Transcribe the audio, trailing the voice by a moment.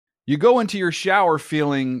You go into your shower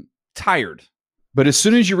feeling tired, but as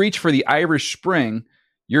soon as you reach for the Irish Spring,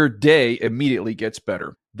 your day immediately gets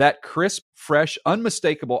better. That crisp, fresh,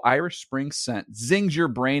 unmistakable Irish Spring scent zings your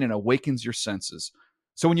brain and awakens your senses.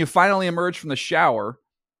 So when you finally emerge from the shower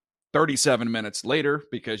 37 minutes later,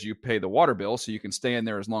 because you pay the water bill so you can stay in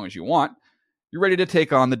there as long as you want, you're ready to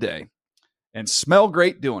take on the day and smell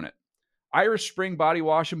great doing it. Irish Spring Body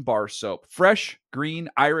Wash and Bar Soap. Fresh, green,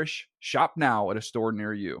 Irish. Shop now at a store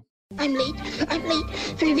near you. I'm late for a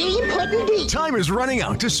very important date. Time is running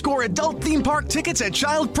out to score adult theme park tickets at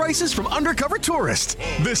child prices from Undercover Tourist.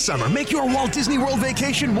 This summer, make your Walt Disney World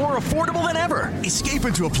vacation more affordable than ever. Escape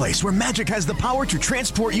into a place where magic has the power to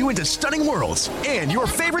transport you into stunning worlds and your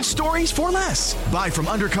favorite stories for less. Buy from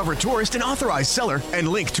Undercover Tourist, an authorized seller, and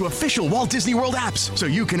link to official Walt Disney World apps so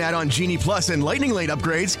you can add on Genie Plus and Lightning Lane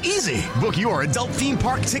upgrades easy. Book your adult theme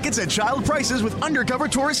park tickets at child prices with Undercover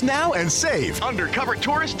Tourist now and save.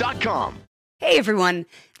 UndercoverTourist.com. Hey everyone,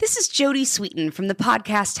 this is Jodie Sweetin from the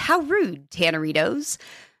podcast How Rude, Tanneritos.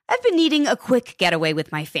 I've been needing a quick getaway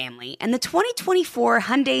with my family, and the 2024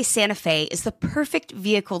 Hyundai Santa Fe is the perfect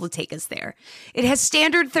vehicle to take us there. It has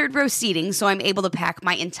standard third-row seating, so I'm able to pack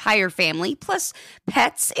my entire family, plus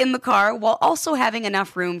pets, in the car, while also having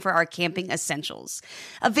enough room for our camping essentials.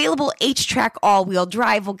 Available H-Track all-wheel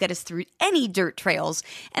drive will get us through any dirt trails,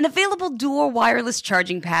 and available dual wireless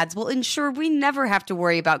charging pads will ensure we never have to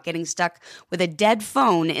worry about getting stuck with a dead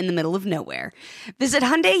phone in the middle of nowhere. Visit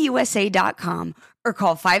HyundaiUSA.com or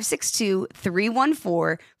call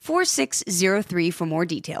 562-314-4603 for more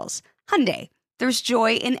details. Hyundai, there's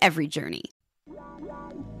joy in every journey.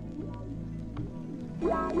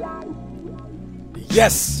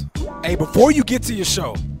 Yes. Hey, before you get to your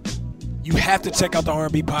show, you have to check out the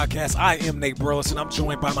R&B podcast. I am Nate Burleson. I'm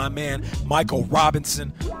joined by my man, Michael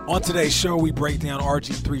Robinson. On today's show, we break down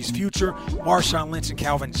RG3's future, Marshawn Lynch and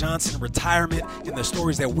Calvin Johnson, retirement, and the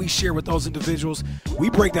stories that we share with those individuals.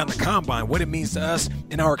 We break down the combine, what it means to us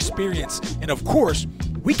and our experience. And of course,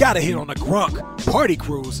 we got to hit on the Grunk party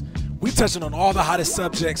cruise. We touching on all the hottest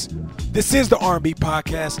subjects. This is the R&B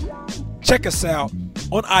podcast. Check us out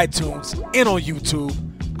on iTunes and on YouTube.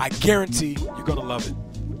 I guarantee you're going to love it.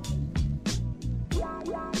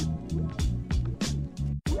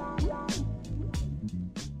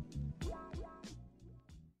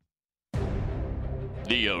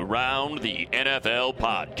 The Around the NFL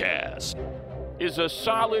podcast is a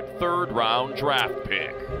solid third-round draft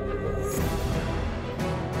pick.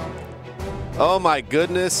 Oh my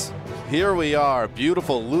goodness, here we are,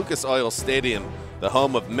 beautiful Lucas Oil Stadium, the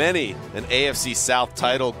home of many an AFC South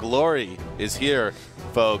title. Glory is here,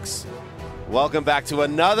 folks. Welcome back to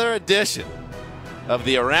another edition of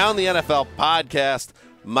the Around the NFL podcast.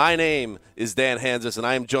 My name is Dan Hanzus, and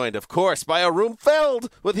I am joined, of course, by a room filled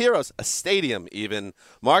with heroes, a stadium even.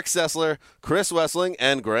 Mark Sessler, Chris Wessling,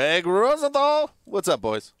 and Greg Rosenthal. What's up,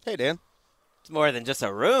 boys? Hey, Dan. It's more than just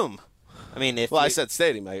a room. I mean, I said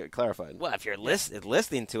stadium. I clarified. Well, if you're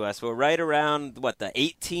listening to us, we're right around, the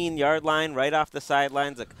 18-yard line, right off the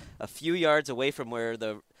sidelines, a few yards away from where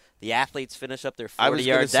the athletes finish up their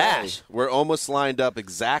 40-yard dash. We're almost lined up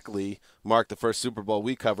exactly, Mark, the first Super Bowl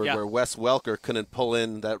we covered, where Wes Welker couldn't pull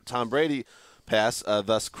in that Tom Brady pass,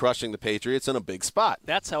 thus crushing the Patriots in a big spot.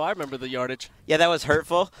 That's how I remember the yardage. Yeah, that was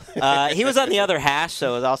hurtful. He was on the other hash,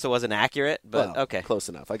 so it also wasn't accurate, but okay. Close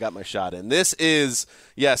enough. I got my shot in. This is,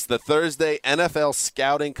 yes, the Thursday NFL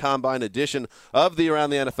Scouting Combine edition of the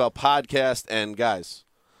Around the NFL podcast. And, guys,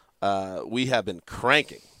 we have been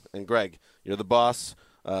cranking. And, Greg, you're the boss.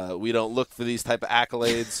 We don't look for these type of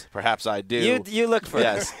accolades. Perhaps I do. You look for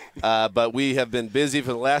it. But we have been busy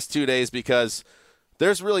for the last 2 days because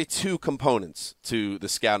there's really two components to the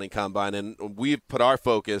scouting combine, and we've put our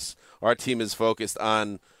team is focused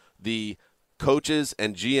on the coaches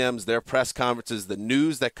and GMs, their press conferences, the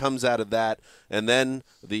news that comes out of that, and then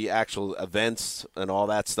the actual events and all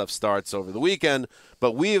that stuff starts over the weekend.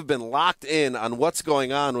 But we have been locked in on what's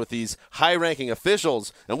going on with these high-ranking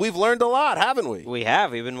officials, and we've learned a lot, haven't we? We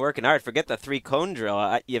have. We've been working hard. Forget the three-cone drill.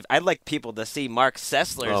 I'd like people to see Mark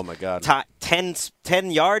Sessler's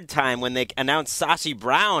 10-yard time when they announce Sashi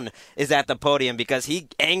Brown is at the podium, because he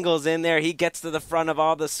angles in there. He gets to the front of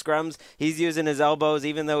all the scrums. He's using his elbows.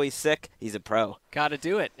 Even though he's sick, he's a pro. Got to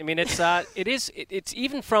do it. I mean, it's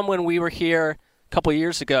even from when we were here a couple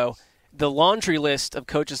years ago. The laundry list of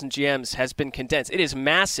coaches and GMs has been condensed. It is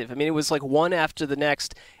massive. I mean, it was like one after the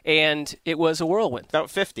next, and it was a whirlwind. About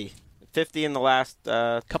 50 in the last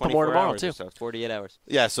couple more tomorrow, too. So 48 hours.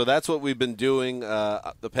 Yeah, so that's what we've been doing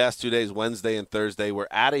the past 2 days, Wednesday and Thursday. We're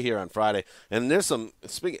out of here on Friday. And there's some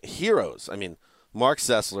heroes. I mean, Mark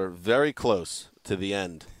Sessler, very close to the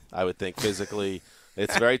end, I would think, physically.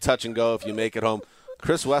 It's very touch and go if you make it home.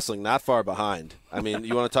 Chris Wessling, not far behind. I mean,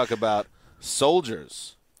 you want to talk about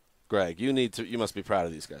soldiers, Greg. You must be proud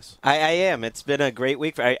of these guys. I am. It's been a great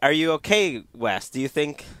week. Are you okay, Wes? Do you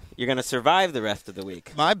think you're going to survive the rest of the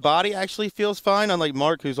week? My body actually feels fine, unlike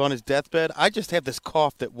Mark, who's on his deathbed. I just have this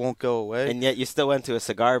cough that won't go away. And yet you still went to a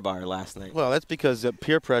cigar bar last night. Well, that's because of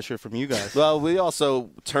peer pressure from you guys. Well, we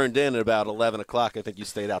also turned in at about 11 o'clock. I think you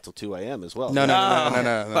stayed out till 2 a.m. as well. No.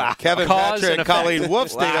 Wow. Kevin Cause Patrick and Colleen Wolf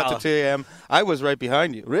stayed Wow. out till 2 a.m. I was right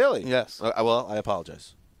behind you. Really? Yes. Well, I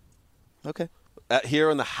apologize. Okay.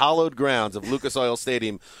 Here on the hallowed grounds of Lucas Oil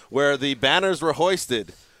Stadium, where the banners were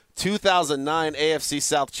hoisted. 2009 AFC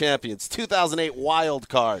South champions, 2008 wild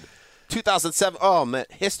card, 2007. Oh man,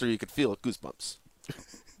 history! You could feel it. Goosebumps.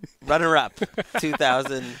 Runner-up,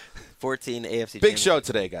 2014 AFC. Big show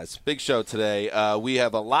today, guys. Big show today. We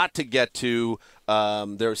have a lot to get to.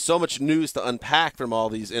 There's so much news to unpack from all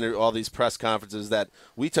these press conferences that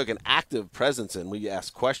we took an active presence in. We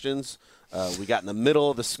asked questions. We got in the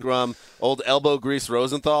middle of the scrum. Old elbow grease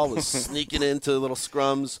Rosenthal was sneaking into little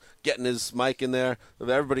scrums, getting his mic in there.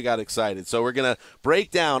 Everybody got excited. So we're going to break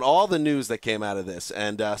down all the news that came out of this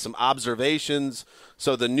and some observations.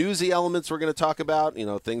 So the newsy elements we're going to talk about,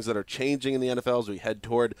 things that are changing in the NFL as we head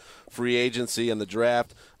toward free agency and the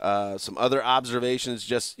draft. Some other observations,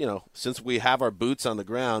 just, since we have our boots on the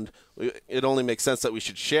ground, it only makes sense that we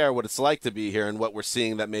should share what it's like to be here and what we're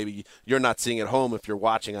seeing that maybe you're not seeing at home if you're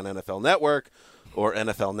watching on NFL Network or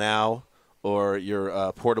NFL Now or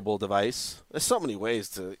your portable device. There's so many ways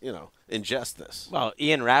to, ingest this. Well,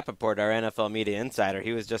 Ian Rappaport, our NFL media insider,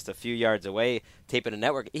 he was just a few yards away taping a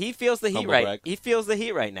network. He feels the heat He feels the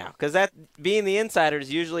heat right now because that being the insider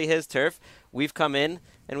is usually his turf. We've come in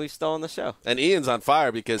and we've stolen the show. And Ian's on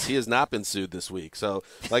fire because he has not been sued this week. So,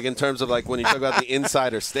 in terms of when you talk about the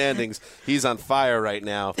insider standings, he's on fire right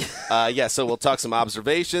now. So we'll talk some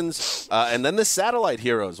observations, and then the satellite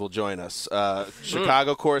heroes will join us.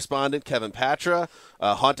 Chicago correspondent Kevin Patra,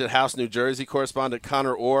 Haunted House, New Jersey correspondent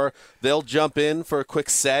Connor Orr. They'll jump in for a quick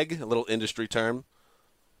seg, a little industry term.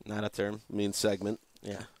 Not a term. Means segment.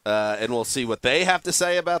 Yeah. And we'll see what they have to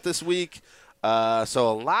say about this week. So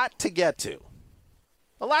a lot to get to.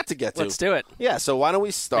 Let's do it. Yeah, so why don't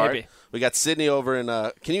we start? Maybe. We got Sydney over in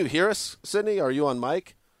can you hear us, Sydney? Are you on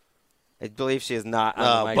mic? I believe she is not on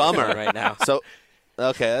the microphone bummer. right now. So,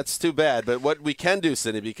 okay, that's too bad. But what we can do,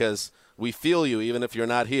 Sydney, because we feel you even if you're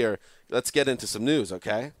not here, let's get into some news,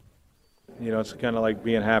 okay? It's kind of like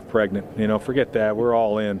being half pregnant. Forget that. We're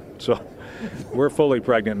all in. So we're fully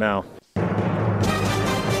pregnant now.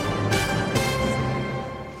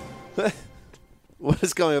 What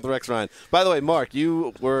is going on with Rex Ryan? By the way, Mark,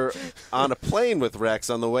 you were on a plane with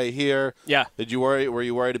Rex on the way here. Yeah. Were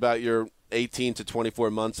you worried about your 18 to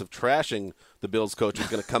 24 months of trashing the Bills coach was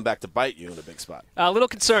going to come back to bite you in a big spot? A little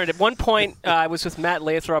concerned. At one point, I was with Matt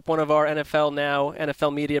Lathrop, one of our NFL Now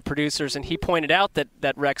NFL media producers, and he pointed out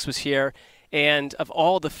that Rex was here. And of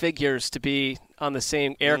all the figures to be on the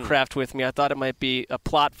same aircraft with me, I thought it might be a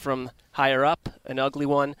plot from higher up, an ugly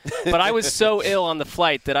one. But I was so ill on the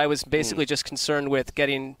flight that I was basically just concerned with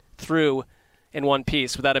getting through in one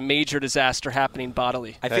piece without a major disaster happening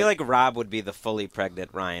bodily. I feel like Rob would be the fully pregnant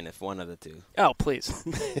Ryan if one of the two. Oh, please.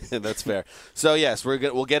 That's fair. So, yes,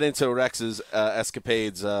 we'll get into Rex's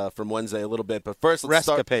escapades from Wednesday a little bit. But first, let's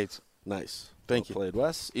start. Escapades. Nice. Thank you. Played,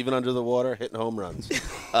 Wes. Even under the water, hitting home runs.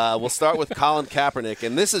 We'll start with Colin Kaepernick,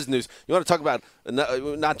 and this is news. You want to talk about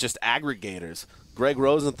not just aggregators. Greg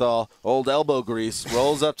Rosenthal, old elbow grease,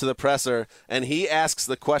 rolls up to the presser, and he asks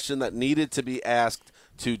the question that needed to be asked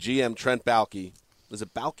to GM Trent Baalke. Is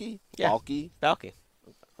it Baalke? Yeah. Baalke.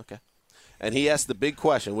 Okay. And he asked the big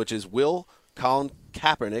question, which is, will Colin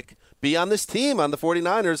Kaepernick be on this team on the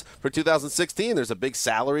 49ers for 2016? There's a big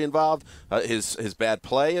salary involved, his bad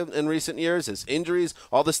play in recent years, his injuries,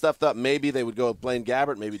 all this stuff that maybe they would go with Blaine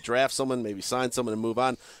Gabbert, maybe draft someone, maybe sign someone and move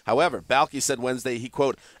on. However, Baalke said Wednesday he,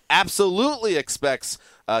 quote, absolutely expects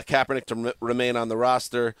Kaepernick to remain on the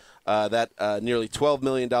roster. That nearly $12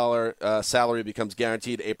 million salary becomes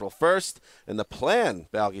guaranteed April 1st. And the plan,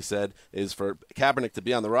 Baalke said, is for Kaepernick to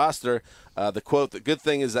be on the roster. The quote, the good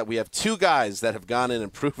thing is that we have two guys that have gone in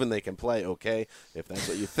and proven they can play, okay, if that's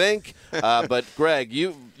what you think. But, Greg,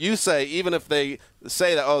 you say even if they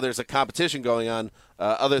say that, there's a competition going on,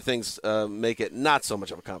 other things make it not so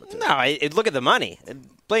much of a competition. No, look at the money.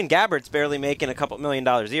 Blaine Gabbert's barely making a couple $1 million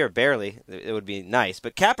a year. Barely. It would be nice.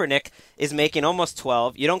 But Kaepernick is making almost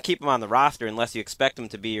 12. You don't keep him on the roster unless you expect him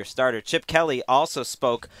to be your starter. Chip Kelly also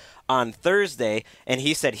spoke on Thursday, and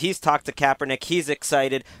he said he's talked to Kaepernick. He's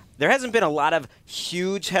excited. there hasn't been a lot of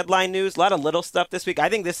huge headline news, a lot of little stuff this week. I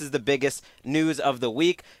think this is the biggest news of the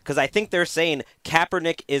week because I think they're saying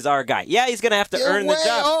Kaepernick is our guy. Yeah, he's going to have to earn the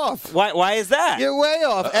job. Off. Why is that? You're way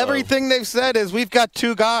off. Everything they've said is we've got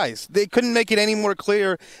 2 guys. They couldn't make it any more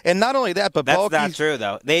clear. And not only that, but that's not true,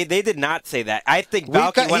 though. They did not say that. I think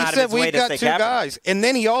Balky went out of his way to say Kaepernick. He said we've got 2 guys. And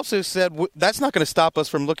then he also said that's not going to stop us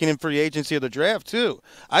from looking in free agency of the draft, too.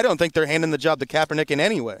 I don't think they're handing the job to Kaepernick in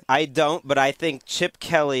any way. I don't, but I think Chip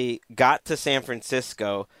Kelly got to San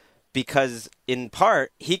Francisco because, in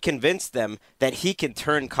part, he convinced them that he can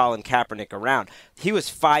turn Colin Kaepernick around. He was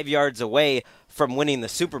 5 yards away from winning the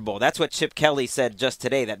Super Bowl. That's what Chip Kelly said just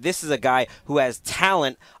today, that this is a guy who has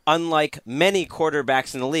talent unlike many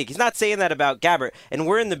quarterbacks in the league. He's not saying that about Gabbert, and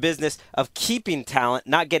we're in the business of keeping talent,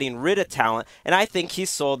 not getting rid of talent, and I think he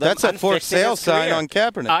sold them. That's a for sale sign on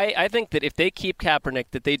Kaepernick. I think that if they keep Kaepernick,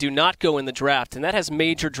 that they do not go in the draft, and that has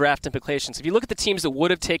major draft implications. If you look at the teams that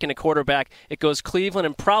would have taken a quarterback, it goes Cleveland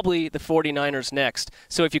and probably the 49ers next.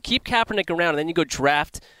 So if you keep Kaepernick around and then you go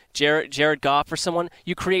draft Jared Goff or someone,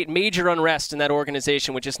 you create major unrest in that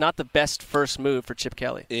organization, which is not the best first move for Chip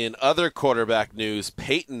Kelly. In other quarterback news,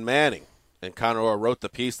 Peyton Manning and Conor Orr wrote the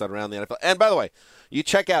piece on Around the NFL. And by the way, you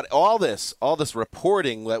check out all this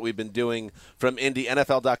reporting that we've been doing from Indy,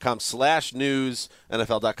 NFL.com/news,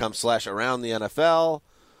 NFL.com/around the NFL,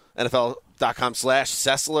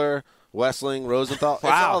 NFL.com/Sessler, Wessling, Rosenthal. Wow.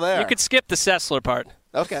 It's all there. You could skip the Sessler part.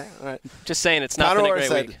 Okay, all right. Just saying, it's not been a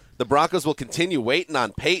great week. The Broncos will continue waiting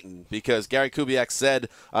on Peyton because Gary Kubiak said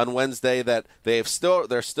on Wednesday that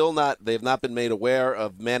they've not been made aware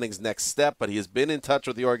of Manning's next step, but he has been in touch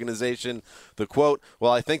with the organization. The quote,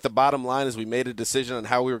 "Well, I think the bottom line is we made a decision on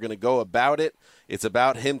how we were going to go about it. It's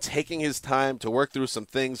about him taking his time to work through some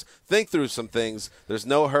things, think through some things. There's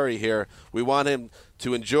no hurry here. We want him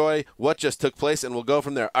to enjoy what just took place, and we'll go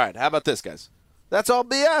from there." All right, how about this, guys? That's all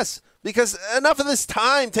BS. Because enough of this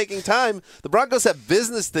taking time. The Broncos have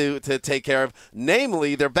business to take care of.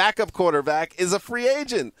 Namely, their backup quarterback is a free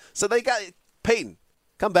agent. So they got Peyton,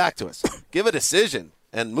 come back to us. Give a decision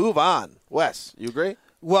and move on. Wes, you agree?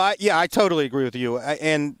 Well, yeah, I totally agree with you.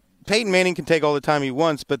 And Peyton Manning can take all the time he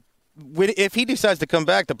wants, but if he decides to come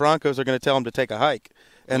back, the Broncos are going to tell him to take a hike.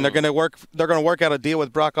 And they're going to work out a deal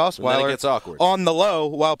with Brock Osweiler and then it gets awkward on the low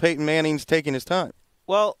while Peyton Manning's taking his time.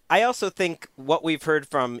 Well, I also think what we've heard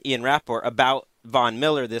from Ian Rappaport about Von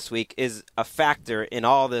Miller this week is a factor in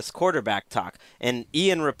all this quarterback talk. And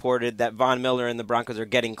Ian reported that Von Miller and the Broncos are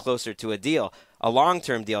getting closer to a deal, a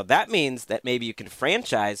long-term deal. That means that maybe you can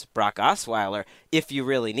franchise Brock Osweiler if you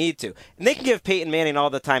really need to. And they can give Peyton Manning all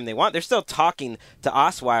the time they want. They're still talking to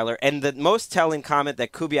Osweiler. And the most telling comment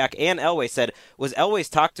that Kubiak and Elway said was Elway's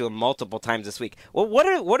talked to him multiple times this week. Well, what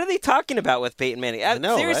are they talking about with Peyton Manning?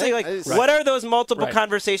 Seriously, right? What are those multiple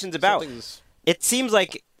conversations about? It seems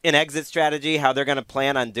like an exit strategy, how they're going to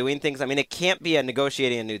plan on doing things. I mean, it can't be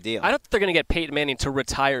negotiating a new deal. I don't think they're going to get Peyton Manning to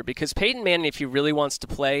retire because Peyton Manning, if he really wants to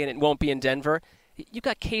play and it won't be in Denver, you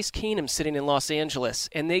got Case Keenum sitting in Los Angeles,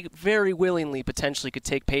 and they very willingly potentially could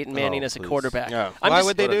take Peyton Manning as a quarterback. Yeah. Why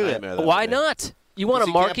would they do that? Why not? You want to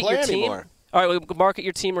market your team? Anymore. All right, well, market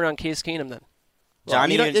your team around Case Keenum then.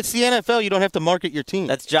 Johnny, it's the NFL. You don't have to market your team.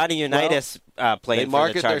 That's Johnny Unitas playing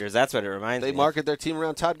for the Chargers. That's what it reminds me. They market their team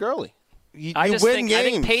around Todd Gurley. I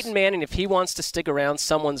think Peyton Manning, if he wants to stick around,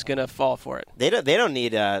 someone's going to fall for it. They don't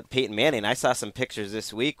need Peyton Manning. I saw some pictures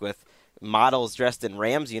this week with models dressed in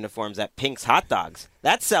Rams uniforms at Pink's Hot Dogs.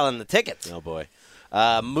 That's selling the tickets. Oh, boy.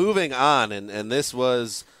 Moving on, and this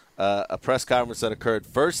was a press conference that occurred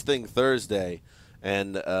first thing Thursday,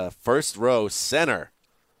 and first row center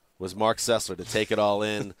was Mark Sessler to take it all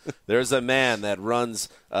in. There's a man that runs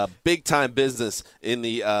a big-time business in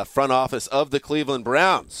the front office of the Cleveland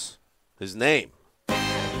Browns. His name.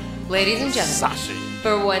 Ladies and gentlemen. Sashi.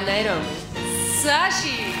 For one night only.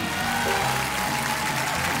 Sashi.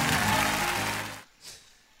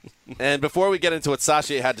 And before we get into what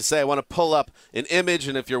Sashi had to say, I want to pull up an image.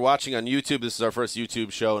 And if you're watching on YouTube, this is our first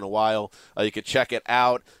YouTube show in a while. You can check it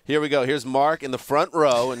out. Here we go. Here's Mark in the front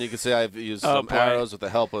row. And you can see I've used some arrows with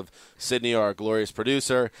the help of Sydney, our glorious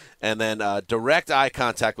producer. And then direct eye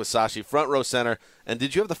contact with Sashi, front row center. And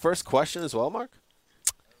did you have the first question as well, Mark?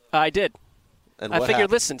 I did. And I figured,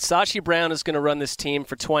 happened? listen, Sashi Brown is going to run this team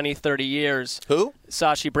for 20, 30 years. Who?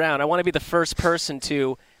 Sashi Brown. I want to be the first person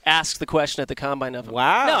to ask the question at the Combine of him.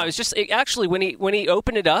 Wow. No, it was just actually when he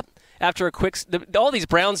opened it up after a quick all these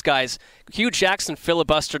Browns guys, Hugh Jackson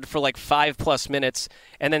filibustered for like 5+ minutes,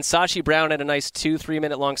 and then Sashi Brown had a nice 2-3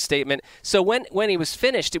 minute long statement. So when he was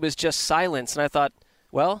finished, it was just silence, and I thought,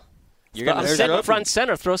 well, You're going to set front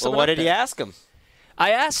center, throw something. Well, what up did he there. ask him? I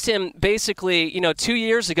asked him basically, 2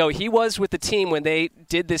 years ago, he was with the team when they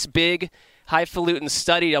did this big highfalutin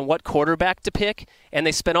study on what quarterback to pick, and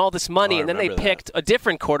they spent all this money, and then they picked a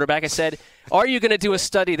different quarterback. I said, are you going to do a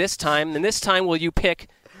study this time? And this time will you pick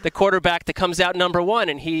the quarterback that comes out number one?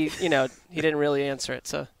 And he didn't really answer it.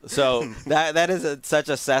 So that is such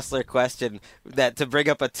a Sessler question, that to bring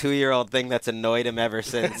up a 2-year-old thing that's annoyed him ever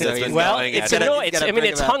since. So it's annoyed.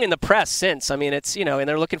 It's hung in the press since. I mean, it's and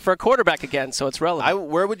they're looking for a quarterback again, so it's relevant.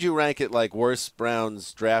 Where would you rank it, like worst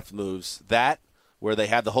Browns draft moves? That where they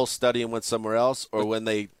had the whole study and went somewhere else, or when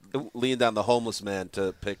they leaned on the homeless man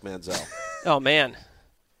to pick Manziel? Oh man.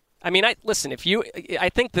 I mean, I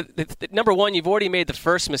think that number one, you've already made the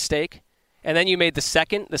first mistake, and then you made the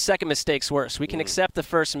second. The second mistake's worse. We can accept the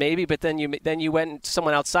first maybe, but then you went to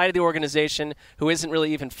someone outside of the organization who isn't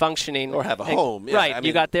really even functioning or have a home. Yeah, right?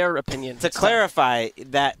 You got their opinion. To clarify,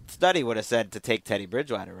 that study would have said to take Teddy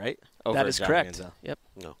Bridgewater, right? That is correct. Manziel. Yep.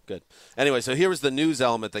 No, good. Anyway, so here was the news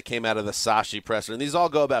element that came out of the Sashi presser. And these all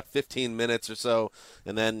go about 15 minutes or so,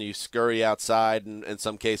 and then you scurry outside in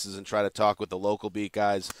some cases and try to talk with the local beat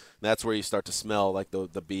guys. And that's where you start to smell like the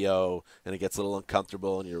BO, and it gets a little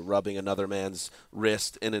uncomfortable, and you're rubbing another man's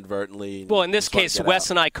wrist inadvertently. Well, in this case, Wes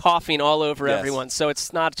and I coughing all over everyone, so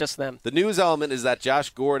it's not just them. The news element is that Josh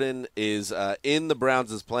Gordon is in the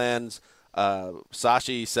Browns' plans.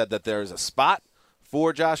 Sashi said that there's a spot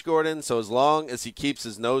for Josh Gordon, so as long as he keeps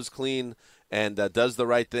his nose clean and does the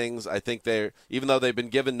right things, I think even though they've been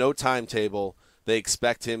given no timetable, they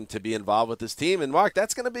expect him to be involved with this team. And Mark,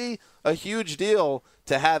 that's going to be a huge deal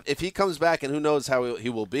to have if he comes back, and who knows how he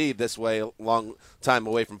will be this way a long time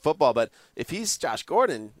away from football. But if he's Josh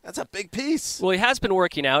Gordon, that's a big piece. Well, he has been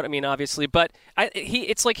working out, I mean, obviously, but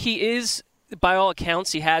it's like he is, by all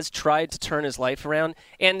accounts, he has tried to turn his life around.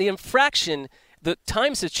 And the infraction, the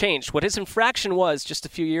times have changed. What his infraction was just a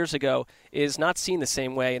few years ago is not seen the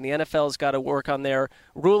same way, and the NFL's got to work on their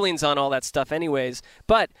rulings on all that stuff anyways.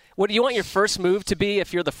 But what do you want your first move to be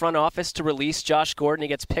if you're the front office to release Josh Gordon? He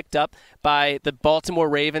gets picked up by the Baltimore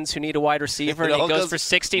Ravens, who need a wide receiver, and he goes for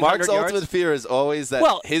 1,600 yards. Mark's ultimate fear is always that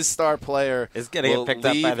his star player is going to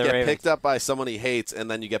get picked up by someone he hates, and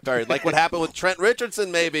then you get buried. Like what happened with Trent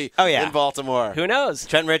Richardson maybe in Baltimore. Who knows?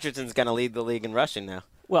 Trent Richardson's going to lead the league in rushing now.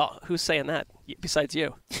 Well, who's saying that besides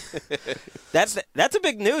you? That's a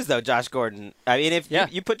big news, though, Josh Gordon. I mean, if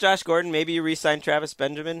you put Josh Gordon, maybe you re-sign Travis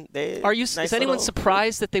Benjamin. Is anyone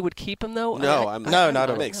surprised that they would keep him, though? No, not at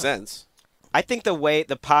all. It makes sense. I think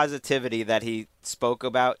the positivity that he spoke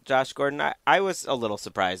about Josh Gordon, I was a little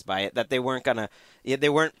surprised by it, that they weren't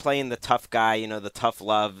playing the tough guy, the tough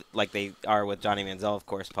love like they are with Johnny Manziel, of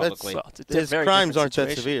course, publicly. His crimes aren't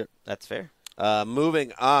that severe. That's fair.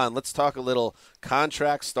 Moving on, let's talk a little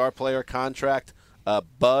star player contract.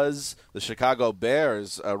 Buzz, the Chicago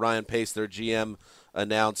Bears, Ryan Pace, their GM,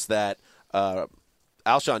 announced that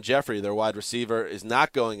Alshon Jeffrey, their wide receiver, is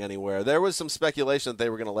not going anywhere. There was some speculation that they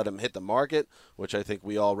were going to let him hit the market, which I think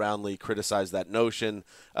we all roundly criticized that notion.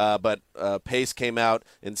 But Pace came out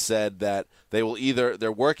and said that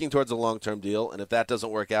they're working towards a long-term deal, and if that doesn't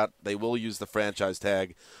work out, they will use the franchise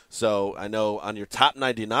tag. So I know on your top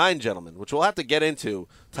 99, gentlemen, which we'll have to get into,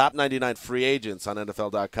 top 99 free agents on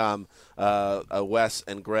NFL.com, Wes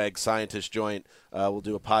and Greg, Scientist Joint, we'll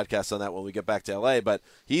do a podcast on that when we get back to L.A., but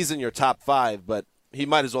he's in your top 5, but he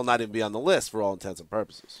might as well not even be on the list for all intents and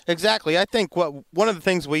purposes. Exactly. I think one of the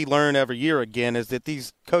things we learn every year again is that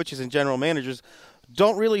these coaches and general managers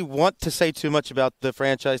don't really want to say too much about the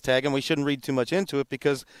franchise tag, and we shouldn't read too much into it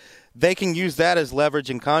because they can use that as leverage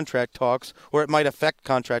in contract talks, or it might affect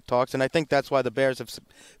contract talks, and I think that's why the Bears have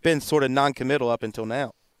been sort of non-committal up until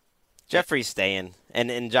now. Jeffrey's staying,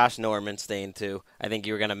 and Josh Norman staying too. I think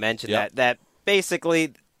you were going to mention that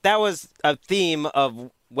basically that was a theme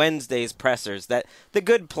of Wednesday's pressers, that the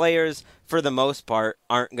good players, for the most part,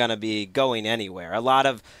 aren't going to be going anywhere. A lot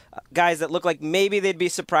of guys that look like maybe they'd be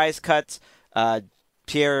surprise cuts,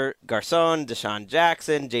 Pierre Garçon, Deshaun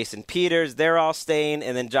Jackson, Jason Peters, they're all staying,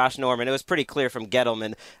 and then Josh Norman. It was pretty clear from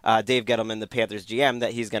Gettleman, Dave Gettleman, the Panthers GM,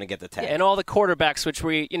 that he's going to get the tag. Yeah, and all the quarterbacks, which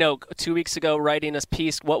we, 2 weeks ago writing a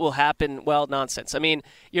piece, what will happen? Well, nonsense. I mean,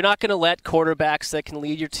 you're not going to let quarterbacks that can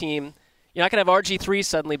lead your team. You're not going to have RG3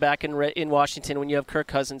 suddenly back in Washington when you have Kirk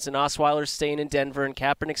Cousins and Osweiler staying in Denver and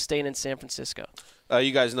Kaepernick staying in San Francisco.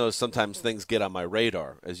 You guys know sometimes things get on my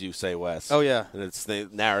radar, as you say, Wes. Oh, yeah. And it's the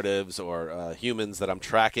narratives or humans that I'm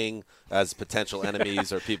tracking as potential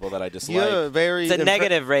enemies or people that I dislike. It's a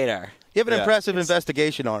negative radar. You have an impressive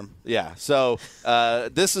investigation arm. Yeah. So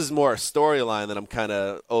this is more a storyline that I'm kind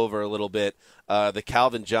of over a little bit. The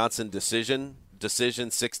Calvin Johnson decision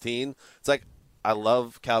 16. It's like, I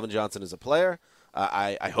love Calvin Johnson as a player.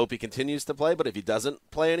 I hope he continues to play, but if he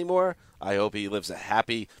doesn't play anymore, I hope he lives a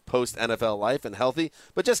happy post-NFL life and healthy.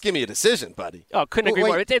 But just give me a decision, buddy. Oh, couldn't agree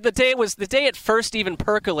more. The day it first even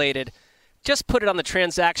percolated, just put it on the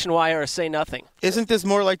transaction wire or say nothing. Isn't this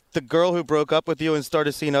more like the girl who broke up with you and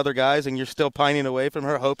started seeing other guys, and you're still pining away from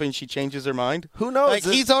her, hoping she changes her mind? Who knows? Like,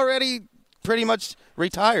 he's already pretty much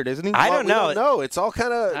retired, isn't he? I don't know. We don't know. It's all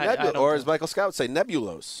kind of nebulous, or as Michael Scott would say,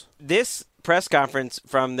 nebulous. This press conference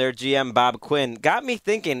from their GM, Bob Quinn, got me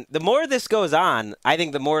thinking, the more this goes on, I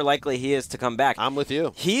think the more likely he is to come back. I'm with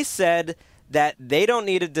you. He said that they don't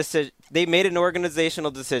need a decision. They made an organizational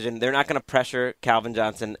decision. They're not going to pressure Calvin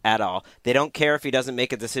Johnson at all. They don't care if he doesn't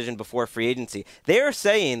make a decision before free agency. They are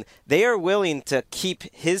saying they are willing to keep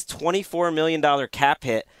his $24 million cap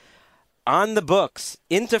hit on the books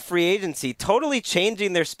into free agency, totally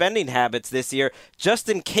changing their spending habits this year just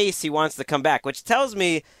in case he wants to come back, which tells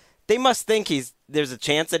me they must think there's a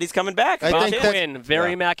chance that he's coming back. I think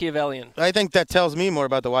very Machiavellian. I think that tells me more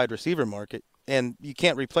about the wide receiver market. And you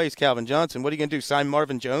can't replace Calvin Johnson. What are you going to do, sign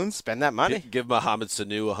Marvin Jones? Spend that money. Give Mohamed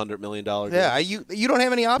Sanu a $100 million deal. Yeah, you don't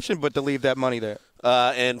have any option but to leave that money there.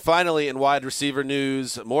 And finally, in wide receiver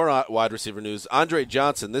news, more wide receiver news, Andre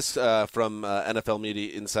Johnson, this from NFL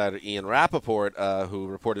media insider Ian Rappaport, who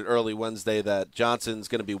reported early Wednesday that Johnson's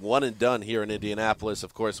going to be one and done here in Indianapolis.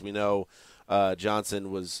 Of course, we know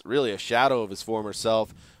Johnson was really a shadow of his former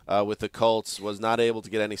self with the Colts, was not able to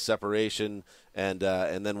get any separation, and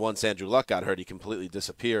then once Andrew Luck got hurt, he completely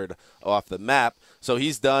disappeared off the map. So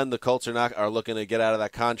he's done. The Colts are looking to get out of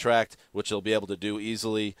that contract, which they'll be able to do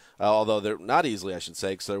easily, although they're not easily, I should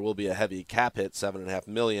say, because there will be a heavy cap hit, $7.5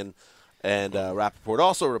 million. And Rappaport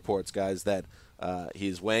also reports, guys, that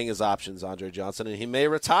he's weighing his options, Andre Johnson, and he may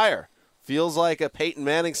retire. Feels like a Peyton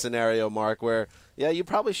Manning scenario, Mark, where, yeah, you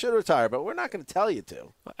probably should retire, but we're not going to tell you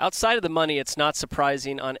to. Outside of the money, it's not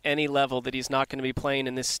surprising on any level that he's not going to be playing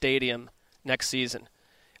in this stadium next season.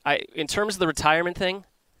 In terms of the retirement thing,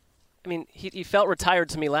 I mean, he felt retired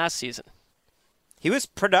to me last season. He was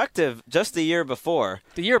productive just the year before.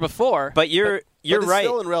 The year before. But you're right.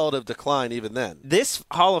 Still in relative decline even then. This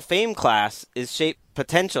Hall of Fame class is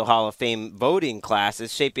potential Hall of Fame voting class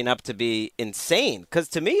is shaping up to be insane. Because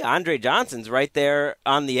to me, Andre Johnson's right there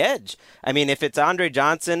on the edge. I mean, if it's Andre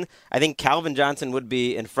Johnson, I think Calvin Johnson would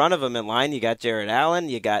be in front of him in line. You got Jared Allen,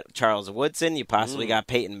 you got Charles Woodson, you possibly got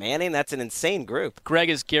Peyton Manning. That's an insane group. Greg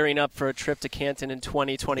is gearing up for a trip to Canton in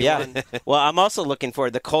 2021. Yeah. Well, I'm also looking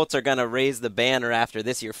forward. The Colts are going to raise the banner after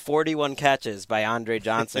this year. 41 catches by Andre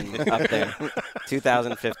Johnson up there.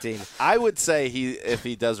 2015. I would say if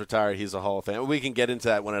he does retire, he's a Hall of Fame. We can get into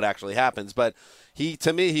that when it actually happens, but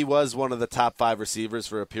to me, he was one of the top 5 receivers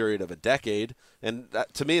for a period of a decade, and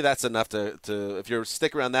to me, that's enough to if you're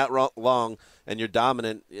stick around that long and you're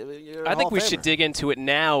dominant. I think we should dig into it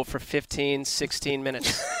now for 15, 16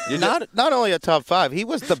 minutes. Not only a top 5, he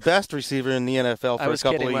was the best receiver in the NFL for a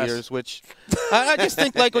couple of years, which I just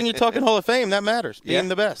think like when you're talking Hall of Fame, that matters, being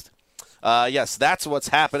the best. Yes, that's what's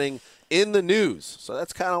happening in the news. So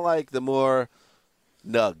that's kind of like the more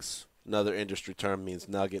nugs. Another industry term means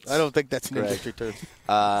nuggets. I don't think that's an industry term.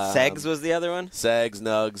 Segs was the other one? Segs,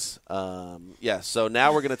 nugs. So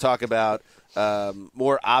now we're going to talk about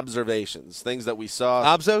more observations, things that we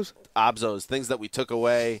saw. Obzos, things that we took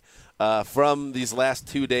away from these last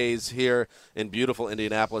 2 days here in beautiful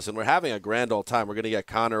Indianapolis. And we're having a grand old time. We're going to get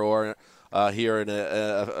Connor Orr here in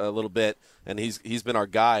a little bit, and he's been our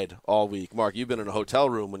guide all week. Mark, you've been in a hotel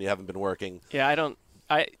room when you haven't been working. Yeah,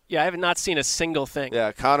 I have not seen a single thing.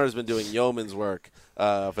 Yeah, Connor's been doing yeoman's work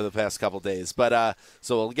for the past couple days. But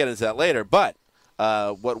so we'll get into that later. But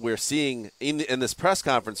what we're seeing in this press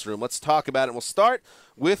conference room, let's talk about it. We'll start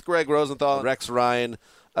with Greg Rosenthal and Rex Ryan.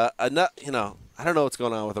 I don't know what's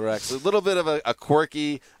going on with Rex. A little bit of a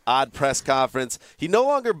quirky, odd press conference. He no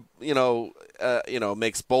longer,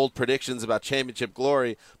 makes bold predictions about championship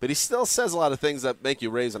glory, but he still says a lot of things that make you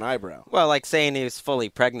raise an eyebrow. Well, like saying he's fully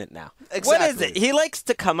pregnant now. Exactly. What is it? He likes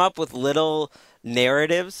to come up with little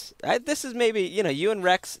narratives. This is maybe, you and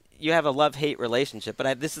Rex, you have a love-hate relationship,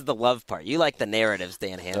 but this is the love part. You like the narratives,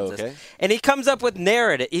 Dan Hansis. Okay. And he comes up with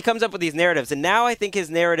these narratives, and now I think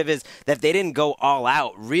his narrative is that they didn't go all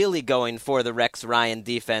out, really going for the Rex Ryan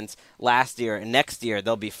defense last year, and next year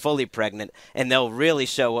they'll be fully pregnant, and they'll really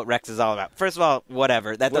show what Rex is all about. First of all,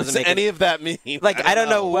 whatever. That doesn't make any of that mean? I don't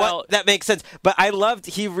know what that makes sense, but I loved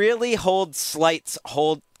he really hold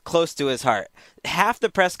close to his heart. half the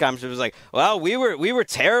press conference was like, well, we were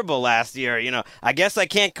terrible last year. I guess I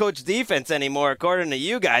can't coach defense anymore, according to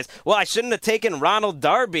you guys. Well, I shouldn't have taken Ronald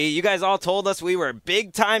Darby. You guys all told us we were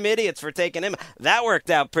big-time idiots for taking him. That worked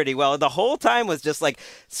out pretty well. The whole time was just like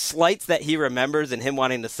slights that he remembers and him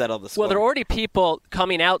wanting to settle the score. Well, there are already people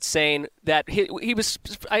coming out saying that he was,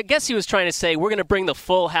 I guess he was trying to say, we're going to bring the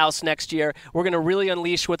full house next year. We're going to really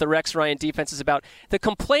unleash what the Rex Ryan defense is about. The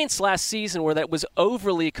complaints last season were that it was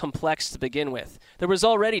overly complex to begin with. There was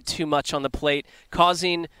already too much on the plate,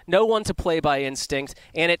 causing no one to play by instinct,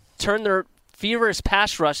 and it turned their feverish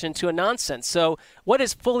pass rush into a nonsense. So what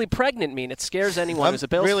does fully pregnant mean? It scares anyone who's a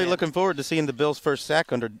Bills fan. I'm really fan. looking forward to seeing the Bills' first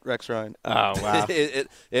sack under Rex Ryan. Oh, wow.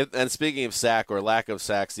 And speaking of sack or lack of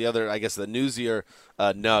sacks, the other, I guess, the newsier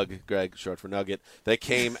nug, Greg, short for nugget, that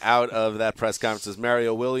came out of that press conference is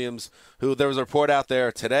Mario Williams, who there was a report out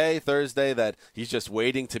there today, Thursday, that he's just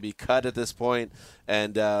waiting to be cut at this point.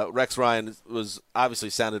 And Rex Ryan was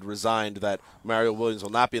obviously sounded resigned that Mario Williams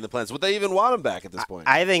will not be in the plans. Would they even want him back at this point?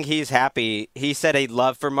 I think he's happy. He said he'd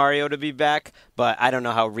love for Mario to be back, but I don't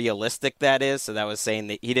know how realistic that is. So that was saying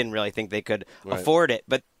that he didn't really think they could afford it.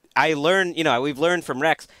 But I learned, we've learned from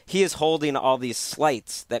Rex, he is holding all these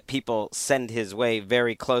slights that people send his way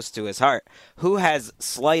very close to his heart. Who has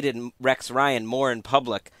slighted Rex Ryan more in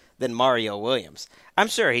public than Mario Williams? I'm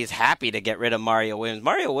sure he's happy to get rid of Mario Williams.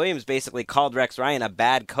 Mario Williams basically called Rex Ryan a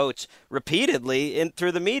bad coach repeatedly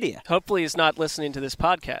through the media. Hopefully he's not listening to this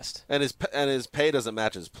podcast. And his pay doesn't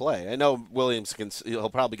match his play. I know Williams he'll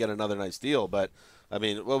probably get another nice deal, but I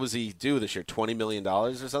mean, what was he due this year? $20 million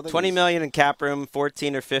or something? $20 million in cap room,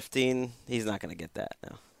 14 or 15. He's not going to get that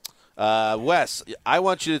now. Wes, I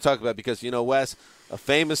want you to talk about, because Wes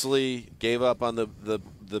famously gave up on the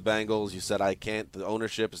Bengals. You said, I can't. The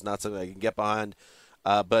ownership is not something I can get behind.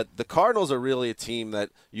 But the Cardinals are really a team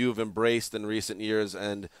that you've embraced in recent years,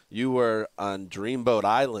 and you were on Dreamboat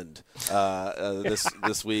Island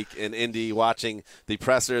this week in Indy watching the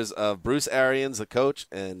pressers of Bruce Arians, the coach,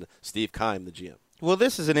 and Steve Keim, the GM. Well,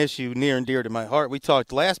 this is an issue near and dear to my heart. We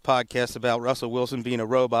talked last podcast about Russell Wilson being a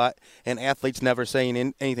robot and athletes never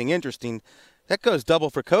saying anything interesting. That goes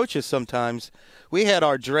double for coaches sometimes. We had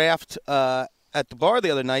our draft at the bar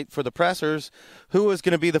the other night for the pressers, who was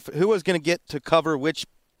going to get to cover which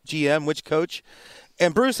GM, which coach.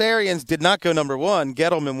 And Bruce Arians did not go number one.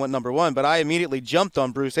 Gettleman went number one, but I immediately jumped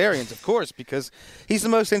on Bruce Arians, of course, because he's the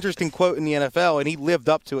most interesting quote in the NFL, and he lived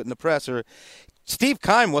up to it in the presser. Steve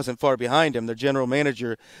Keim wasn't far behind him, their general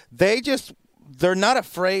manager. They're not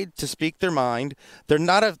afraid to speak their mind. They're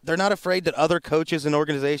not afraid that other coaches and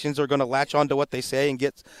organizations are going to latch on to what they say and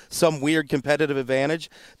get some weird competitive advantage.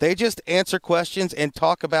 They just answer questions and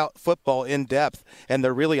talk about football in depth, and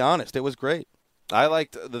they're really honest. It was great. I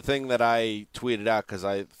liked the thing that I tweeted out because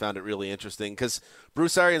I found it really interesting, because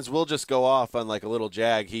Bruce Arians will just go off on like a little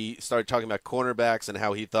jag. He started talking about cornerbacks and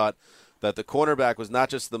how he thought that the cornerback was not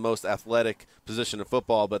just the most athletic position in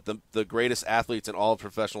football, but the greatest athletes in all of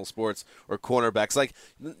professional sports are cornerbacks. Like,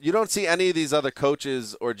 you don't see any of these other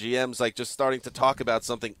coaches or GMs like just starting to talk about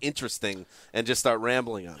something interesting and just start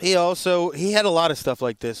rambling on it. He had a lot of stuff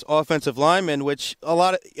like this. Offensive linemen, which a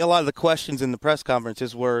lot of the questions in the press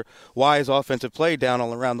conferences were, why is offensive play down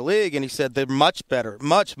all around the league? And he said they're much better,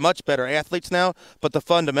 much better athletes now, but the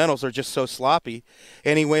fundamentals are just so sloppy.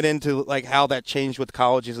 And he went into like how that changed with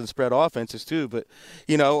colleges and spread offenses too. But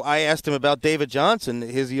I asked him about David Johnson.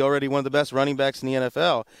 Is he already one of the best running backs in the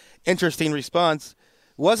NFL? Interesting response.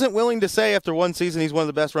 Wasn't willing to say after one season he's one of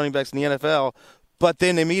the best running backs in the NFL, but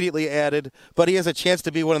then immediately added, but he has a chance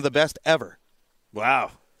to be one of the best ever.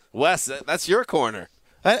 Wow. Wes, that's your corner.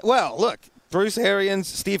 Well, look, Bruce Arians,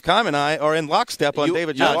 Steve Keim, and I are in lockstep on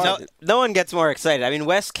David Johnson. No one gets more excited. I mean,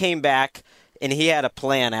 Wes came back, and he had a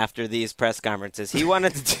plan after these press conferences. He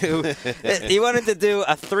wanted to do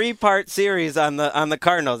a 3-part series on the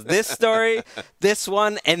Cardinals. This story, this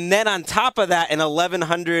one, and then on top of that, an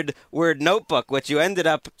 1,100-word notebook, which you ended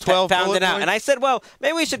up pounding out. And I said, well,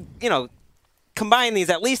 maybe we should, combine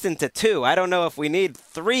these at least into 2. I don't know if we need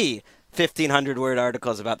 3 1,500-word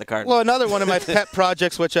articles about the Cardinals. Well, another one of my pet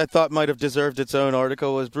projects, which I thought might have deserved its own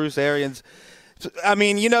article, was Bruce Arians. I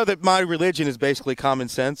mean, you know that my religion is basically common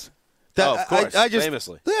sense. Of course,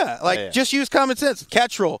 famously. Yeah, just use common sense.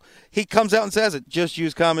 Catch roll. He comes out and says it. Just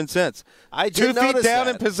use common sense. I did 2 feet down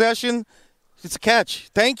that. in possession, it's a catch.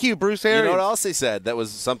 Thank you, Bruce Arians. You know what else he said? That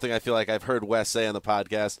was something I feel like I've heard Wes say on the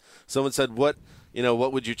podcast. Someone said, what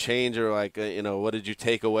would you change, or what did you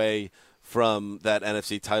take away from that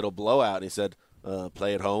NFC title blowout? And he said,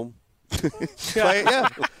 play at home. Yeah.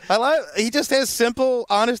 He just has simple,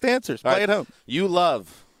 honest answers. Play at home. You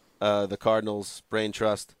love the Cardinals brain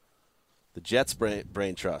trust. The Jets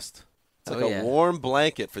brain trust. It's like a warm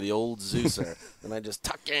blanket for the old Zeuser. And I just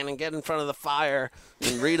tuck in and get in front of the fire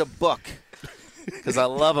and read a book because I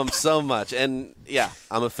love him so much. And, yeah,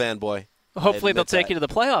 I'm a fanboy. Hopefully they'll take you to the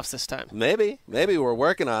playoffs this time. Maybe. We're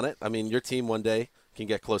working on it. I mean, your team one day can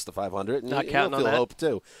get close to 500. Not counting on that. Hope,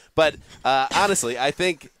 too. But, honestly, I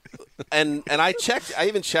think – and I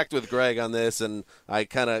even checked with Greg on this, and I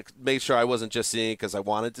kind of made sure I wasn't just seeing it because I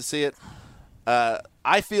wanted to see it.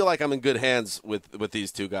 I feel like I'm in good hands with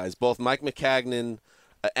these two guys, both Mike Maccagnan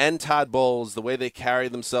and Todd Bowles, the way they carry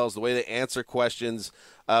themselves, the way they answer questions.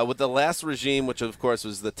 With the last regime, which, of course,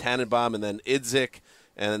 was the Tannenbaum and then Idzik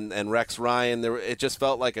and Rex Ryan, it just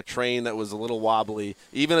felt like a train that was a little wobbly.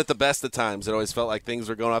 Even at the best of times, it always felt like things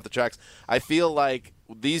were going off the tracks. I feel like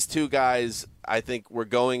these two guys, I think, were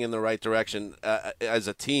going in the right direction as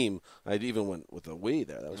a team. I even went with a we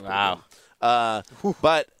there. That was pretty good.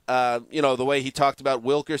 But, the way he talked about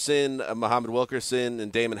Wilkerson, Muhammad Wilkerson,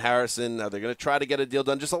 and Damon Harrison, they're going to try to get a deal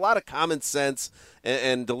done. Just a lot of common sense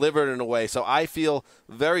and delivered in a way. So I feel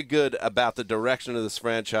very good about the direction of this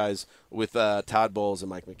franchise with Todd Bowles and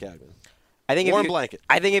Mike Maccagnan. Warm blanket.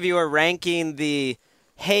 I think if you were ranking the,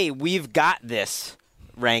 hey, we've got this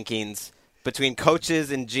rankings between coaches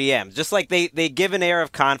and GMs. Just like they give an air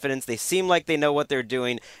of confidence. They seem like they know what they're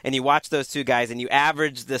doing. And you watch those two guys and you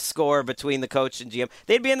average the score between the coach and GM.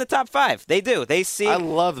 They'd be in the top 5. They do. They see. I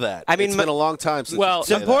love that. I mean, it's been a long time since it's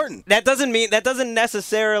important. That doesn't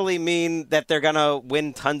necessarily mean that they're going to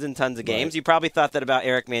win tons and tons of games. Right. You probably thought that about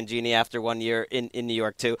Eric Mangini after 1 year in New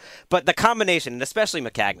York too. But the combination, and especially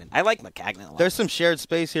Maccagnan. I like Maccagnan a lot. There's some shared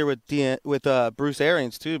space here with Bruce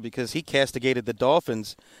Arians too, because he castigated the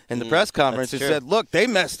Dolphins in the press conference. And said, look, they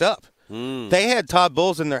messed up. They had Todd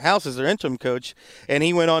Bowles in their house as their interim coach, and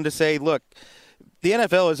he went on to say, look, the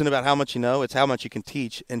NFL isn't about how much you know, it's how much you can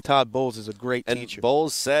teach, and Todd Bowles is a great teacher. And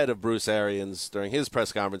Bowles said of Bruce Arians during his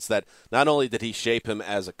press conference that not only did he shape him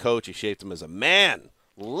as a coach, he shaped him as a man.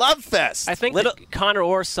 Love fest. I think that Connor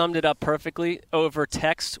Orr summed it up perfectly over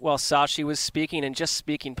text while Sashi was speaking, and just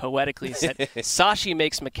speaking poetically. He said, Sashi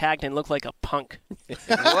makes Maccagnan look like a punk.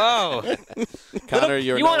 Whoa. Connor,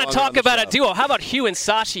 you want to talk about a duo. How about Hugh and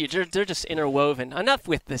Sashi? They're just interwoven. Enough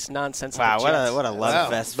with this nonsense. Wow, what a love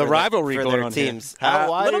fest the for rivalry for going their on teams. Here.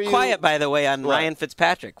 A little quiet, by the way, on Ryan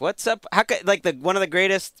Fitzpatrick. What's up? How could, one of the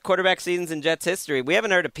greatest quarterback seasons in Jets history. We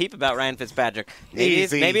haven't heard a peep about Ryan Fitzpatrick. Maybe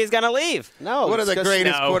he's going to leave. No, one of the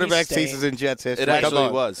greatest quarterback seasons in Jets history. It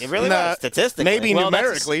actually was. It really was, statistically. Maybe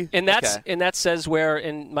numerically. And that says where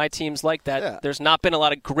in my teams like that, there's not been a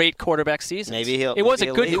lot of great quarterback seasons. It was a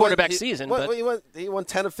good quarterback season. He won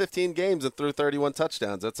 10 of 15 games and threw 31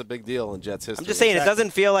 touchdowns. That's a big deal in Jets history. I'm just saying, it doesn't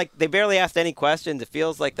feel like they barely asked any questions. It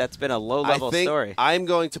feels like that's been a low-level story. I'm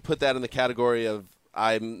going to put that in the category of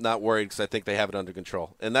I'm not worried because I think they have it under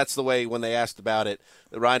control. And that's the way when they asked about it,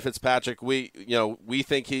 Ryan Fitzpatrick, we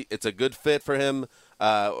think it's a good fit for him.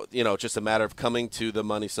 Just a matter of coming to the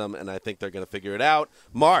money sum, and I think they're going to figure it out.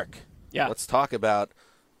 Mark, let's talk about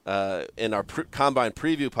in our Combine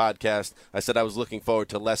Preview podcast, I said I was looking forward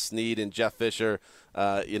to Les Snead and Jeff Fisher,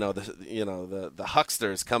 the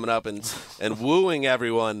hucksters coming up and wooing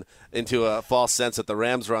everyone into a false sense that the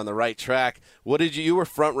Rams were on the right track. You were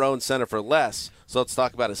front row and center for Les, so let's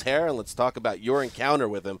talk about his hair and let's talk about your encounter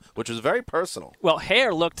with him, which was very personal. Well,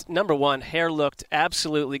 hair looked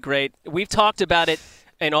absolutely great. We've talked about it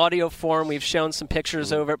in audio form. We've shown some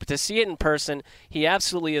pictures over it, but to see it in person, he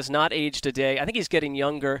absolutely is not aged a day. I think he's getting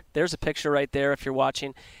younger. There's a picture right there if you're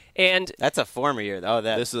watching. And that's a former year. Oh,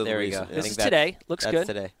 this is there we go. This is today. Looks good.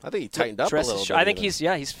 Today. I think he tightened up a little bit. I think he's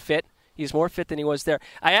fit. He's more fit than he was there.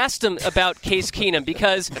 I asked him about Case Keenum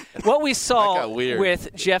because what we saw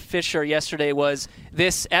with Jeff Fisher yesterday was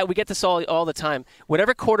this. We get this all the time.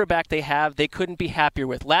 Whatever quarterback they have, they couldn't be happier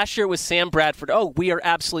with. Last year it was Sam Bradford. Oh, we are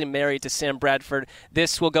absolutely married to Sam Bradford.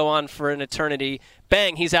 This will go on for an eternity.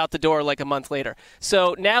 Bang, he's out the door like a month later.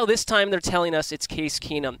 So now this time they're telling us it's Case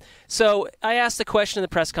Keenum. So I asked the question in the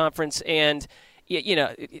press conference, and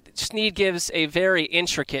Snead gives a very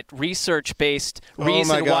intricate, research-based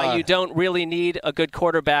reason why you don't really need a good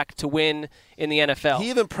quarterback to win in the NFL. He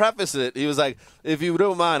even prefaced it. He was like, if you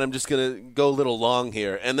don't mind, I'm just going to go a little long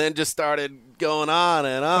here. And then just started going on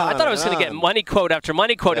and on. I thought I was going to get money quote after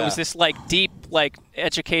money quote. Yeah. It was this deep,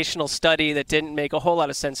 educational study that didn't make a whole lot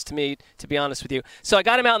of sense to me, to be honest with you. So I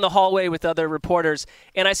got him out in the hallway with other reporters,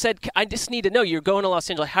 and I said, I just need to know, you're going to Los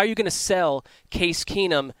Angeles. How are you going to sell Case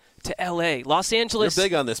Keenum to L.A.? Los Angeles. You're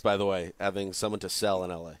big on this, by the way, having someone to sell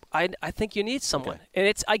in L.A. I think you need someone. Okay.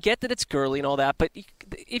 And I get that it's girly and all that, but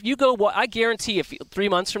if you go, I guarantee if 3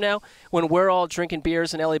 months from now, when we're all drinking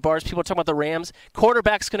beers in L.A. bars, people are talking about the Rams,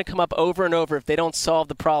 quarterback's going to come up over and over if they don't solve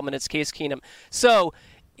the problem, and it's Case Keenum. So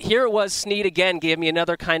here it was, Snead again gave me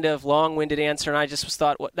another kind of long-winded answer, and I just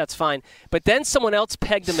thought, well, that's fine. But then someone else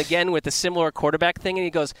pegged him again with a similar quarterback thing, and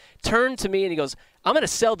he goes, turned to me, and he goes, I'm going to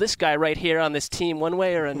sell this guy right here on this team one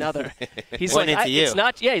way or another. He's like, it's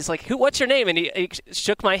not, he's like, what's your name? And he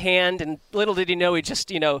shook my hand, and little did he know he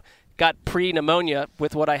just, got pre-pneumonia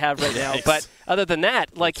with what I have right now. But other than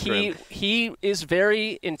that, like he is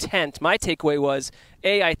very intent. My takeaway was,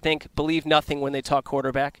 I think, believe nothing when they talk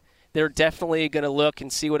quarterback. They're definitely going to look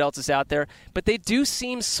and see what else is out there. But they do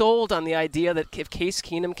seem sold on the idea that if Case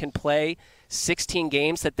Keenum can play 16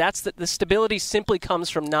 games, that's the stability simply comes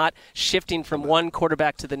from not shifting from one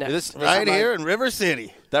quarterback to the next. This right here in River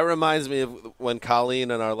City. That reminds me of when Colleen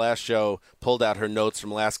on our last show pulled out her notes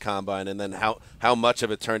from last Combine, and then how much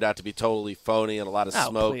of it turned out to be totally phony and a lot of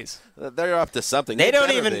smoke. Please. They're up to something. They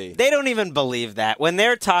don't even believe that. When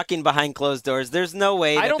they're talking behind closed doors, there's no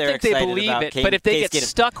way that they're excited about Case Keenum. I don't think they believe it, but if they get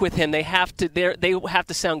stuck with him, they have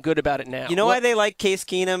to sound good about it now. You know why they like Case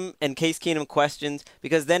Keenum and Case Keenum questions?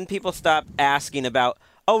 Because then people stop asking about,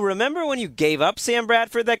 remember when you gave up Sam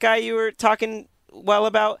Bradford, that guy you were talking well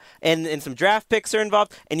about, and some draft picks are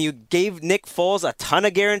involved, and you gave Nick Foles a ton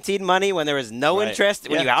of guaranteed money when there was no interest,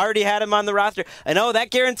 when you already had him on the roster. And that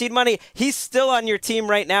guaranteed money, he's still on your team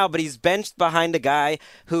right now, but he's benched behind a guy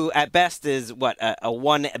who at best is, a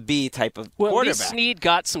 1B type of quarterback. At least Snead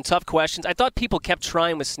got some tough questions. I thought people kept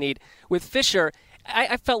trying with Snead. With Fisher,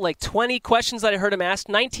 I felt like 20 questions that I heard him ask,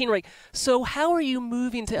 19 right. So how are you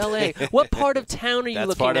moving to L.A.? What part of town are you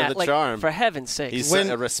looking at? That's part of the charm. For heaven's sake. He's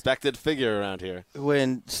a respected figure around here.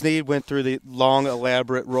 When Snead went through the long,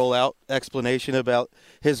 elaborate rollout explanation about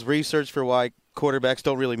his research for why quarterbacks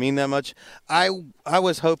don't really mean that much, I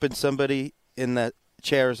was hoping somebody in the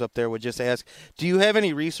chairs up there would just ask, do you have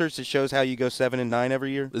any research that shows how you go 7-9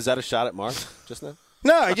 every year? Is that a shot at Mark just now?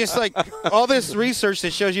 No, I just like all this research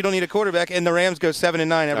that shows you don't need a quarterback, and the Rams go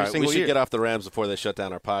 7-9 every single year. We should get off the Rams before they shut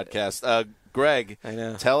down our podcast. Greg,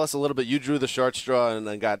 tell us a little bit. You drew the short straw and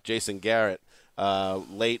then got Jason Garrett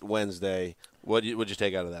late Wednesday. What'd you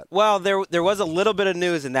take out of that? Well, there was a little bit of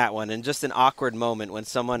news in that one, and just an awkward moment when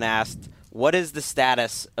someone asked, what is the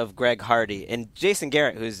status of Greg Hardy? And Jason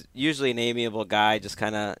Garrett, who's usually an amiable guy, just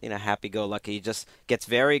kind of happy-go-lucky, just gets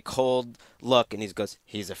very cold look, and he goes,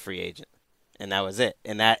 he's a free agent. And that was it.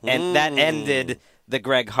 And that ended the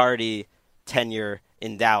Greg Hardy tenure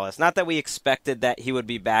in Dallas. Not that we expected that he would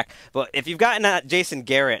be back, but if you've gotten Jason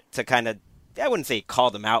Garrett to kind of, I wouldn't say he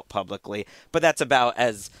called him out publicly, but that's about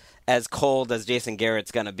as cold as Jason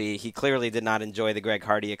Garrett's going to be. He clearly did not enjoy the Greg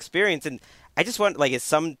Hardy experience. And I just want, is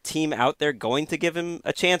some team out there going to give him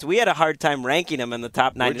a chance? We had a hard time ranking him in the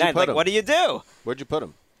top 99. What do you do? Where'd you put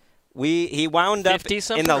him? He wound up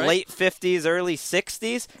in the late 50s, early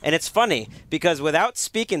 60s, and it's funny because without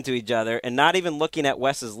speaking to each other and not even looking at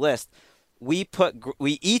Wes's list, we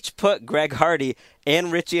each put Greg Hardy and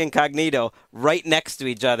Richie Incognito right next to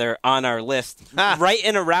each other on our list, right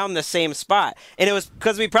in around the same spot. And it was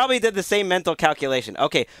because we probably did the same mental calculation.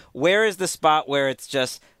 Okay, where is the spot where it's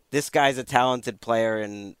just this guy's a talented player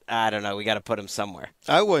and I don't know, we got to put him somewhere.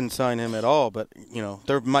 I wouldn't sign him at all, but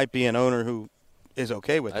there might be an owner who is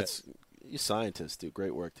okay with it. You scientists do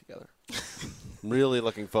great work together. I'm really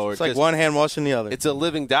looking forward. It's like one hand washing the other. It's a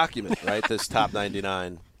living document, right? This top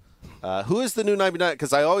 99. Who is the new 99?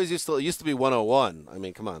 Because I always used to be 101. I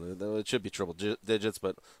mean, come on, it should be triple digits,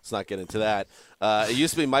 but let's not get into that. It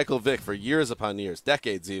used to be Michael Vick for years upon years,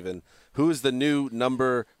 decades even. Who is the new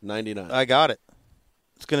number 99? I got it.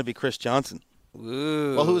 It's going to be Chris Johnson.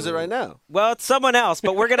 Ooh. Well, who is it right now? Well, it's someone else,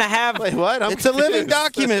 but we're going to have... Wait, what? It's a living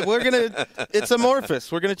document. It's amorphous.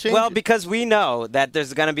 We're going to change it. Because we know that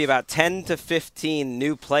there's going to be about 10 to 15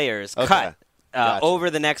 new players cut over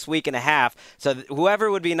the next week and a half. So whoever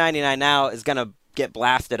would be 99 now is going to get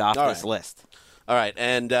blasted off this list. All right,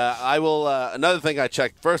 and I will... another thing I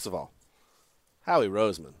checked, first of all, Howie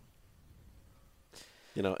Roseman.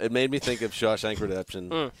 It made me think of Shawshank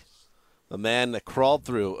Redemption. The man that crawled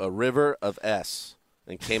through a river of S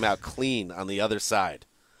and came out clean on the other side.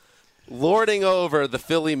 Lording over the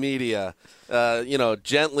Philly media,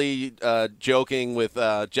 gently joking with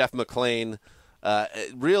Jeff McClain,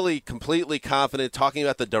 really completely confident, talking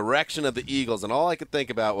about the direction of the Eagles. And all I could think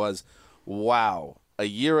about was, wow. A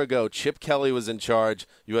year ago, Chip Kelly was in charge.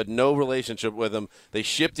 You had no relationship with him. They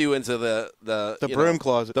shipped you into the broom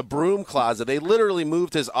closet. The broom closet. They literally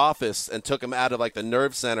moved his office and took him out of the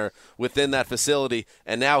nerve center within that facility.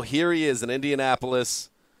 And now here he is in Indianapolis.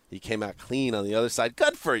 He came out clean on the other side.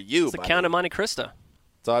 Good for you. It's the Count of Monte Cristo.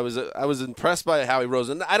 So I was impressed by Howie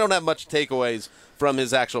Roseman. I don't have much takeaways from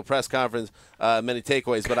his actual press conference, many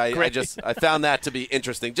takeaways, but I found that to be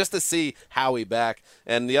interesting just to see Howie back.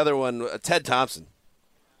 And the other one, Ted Thompson.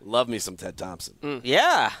 Love me some Ted Thompson.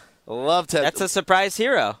 Yeah. Love Ted. That's a surprise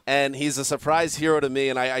hero. And he's a surprise hero to me.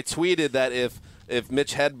 And I tweeted that if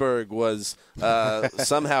Mitch Hedberg was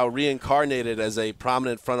somehow reincarnated as a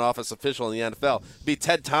prominent front office official in the NFL, it'd be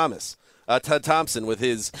Ted Thompson with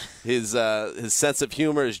his sense of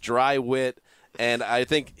humor, his dry wit. And I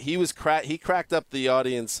think he cracked up the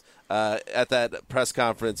audience at that press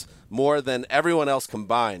conference more than everyone else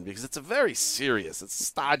combined, because it's a very serious, it's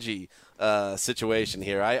stodgy situation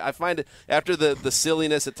here. I find it, after the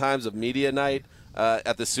silliness at times of media night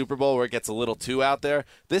at the Super Bowl where it gets a little too out there,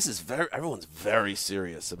 everyone's very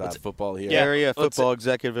serious about football here. Area football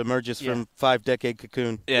executive emerges from 5-decade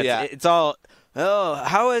cocoon. It's all. Oh,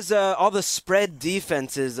 how has all the spread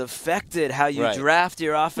defenses affected how you draft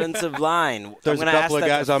your offensive line? There's a couple of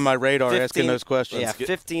guys on my radar asking those questions. Yeah,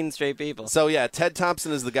 15 straight people. So, Ted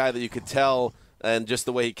Thompson is the guy that you could tell, and just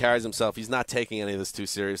the way he carries himself, he's not taking any of this too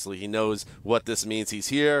seriously. He knows what this means. He's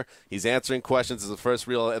here. He's answering questions. It's the first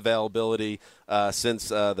real availability since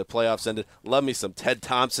the playoffs ended. Love me some Ted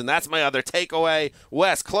Thompson. That's my other takeaway.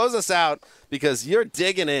 Wes, close us out, because you're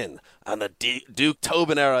digging in on the Duke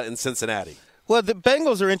Tobin era in Cincinnati. Well, the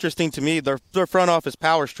Bengals are interesting to me. Their front office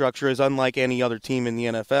power structure is unlike any other team in the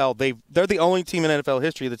NFL. They're the only team in NFL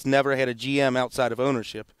history that's never had a GM outside of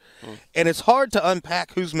ownership. And it's hard to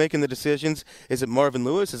unpack who's making the decisions. Is it Marvin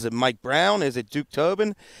Lewis? Is it Mike Brown? Is it Duke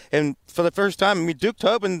Tobin? And for the first time, Duke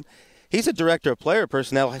Tobin, he's a director of player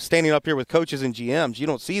personnel standing up here with coaches and GMs. You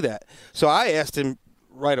don't see that. So I asked him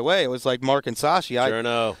right away. It was like Mark and Sashi.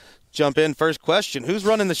 No. Jump in, first question. Who's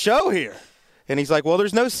running the show here? And he's like, well,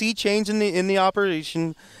 there's no sea change in the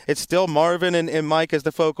operation. It's still Marvin and Mike as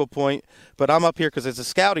the focal point, but I'm up here because it's a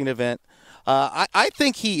scouting event. I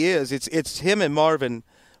think he is. It's him and Marvin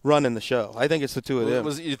running the show. I think it's the two of them.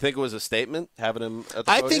 You think it was a statement having him at the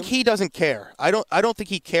podium? I think he doesn't care. I don't think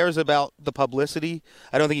he cares about the publicity.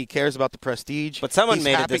 I don't think he cares about the prestige. But someone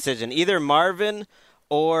made a decision. Either Marvin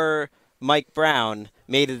or Mike Brown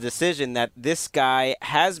made a decision that this guy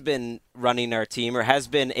has been running our team, or has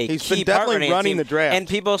been a key part running the draft, and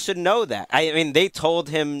people should know that. I mean, they told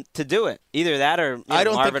him to do it. Either that, or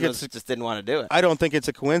Marvin just didn't want to do it. I don't think it's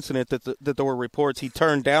a coincidence that there were reports he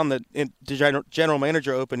turned down the general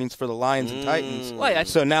manager openings for the Lions and Titans. Well,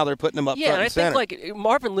 so now they're putting him up front and center. think like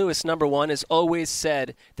Marvin Lewis, number one, has always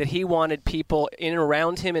said that he wanted people in and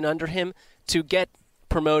around him and under him to get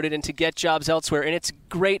promoted and to get jobs elsewhere, and it's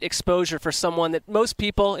great exposure for someone that most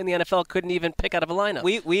people in the NFL couldn't even pick out of a lineup.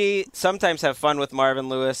 We sometimes have fun with Marvin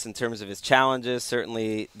Lewis in terms of his challenges,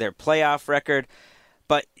 certainly their playoff record,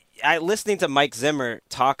 but listening to Mike Zimmer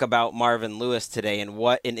talk about Marvin Lewis today and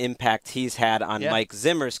what an impact he's had on Mike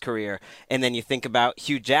Zimmer's career, and then you think about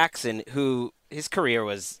Hugh Jackson, who his career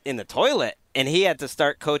was in the toilet, and he had to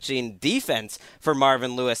start coaching defense for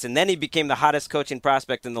Marvin Lewis, and then he became the hottest coaching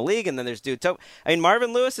prospect in the league, and then there's Duke Tobin. I mean,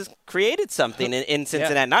 Marvin Lewis has created something in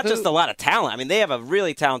Cincinnati, not just a lot of talent. I mean, they have a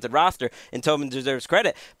really talented roster, and Tobin deserves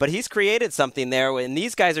credit, but he's created something there, and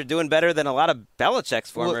these guys are doing better than a lot of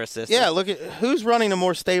Belichick's former assistants. Yeah, look at who's running a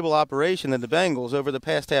more stable operation than the Bengals over the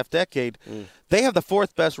past half-decade. They have the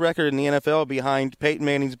fourth best record in the NFL behind Peyton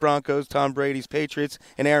Manning's Broncos, Tom Brady's Patriots,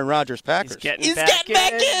 and Aaron Rodgers' Packers. He's getting back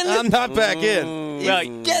in. I'm not back in. He's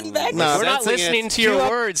getting back in. We're not listening to your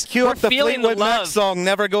words. Cue We're up the feeling the Fleetwood love. Mac song,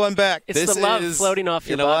 Never Going Back. It's the love floating off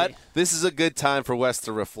your body. What? This is a good time for Wes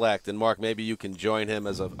to reflect. And, Mark, maybe you can join him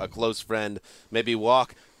as a close friend. Maybe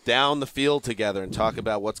walk down the field together and talk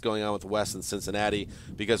about what's going on with Wes in Cincinnati,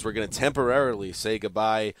 because we're going to temporarily say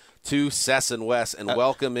goodbye to Cess and Wes and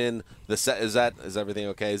welcome in the set. Is everything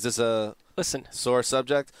okay? Is this a sore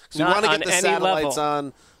subject? So we want to get the satellites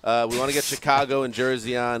on. We want to get Chicago and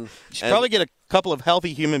Jersey on. You should probably get a couple of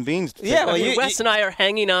healthy human beings. Wes and I are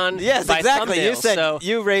hanging on. Yes, by exactly. You said so.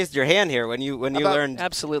 you raised your hand here when you learned.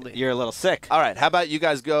 Absolutely. You're a little sick. All right. How about you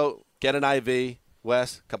guys go get an IV,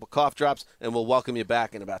 Wes, a couple cough drops, and we'll welcome you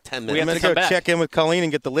back in about 10 minutes. I'm going to go check in with Colleen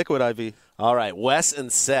and get the liquid IV. All right, Wes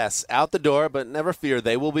and Cess out the door, but never fear,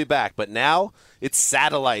 they will be back. But now it's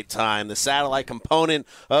satellite time, the satellite component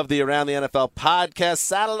of the Around the NFL podcast,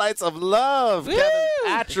 Satellites of Love. Woo! Kevin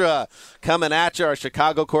Patra coming at you, our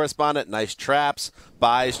Chicago correspondent. Nice traps,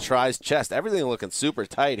 buys, tries, chest. Everything looking super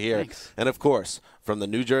tight here. Thanks. And, of course, from the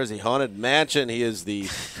New Jersey Haunted Mansion, he is the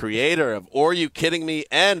creator of Or You Kidding Me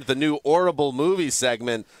and the new Orrible movie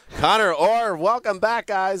segment. Connor Orr, welcome back,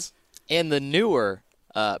 guys. And the newer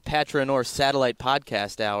Patra and Orr Satellite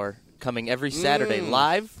Podcast Hour coming every Saturday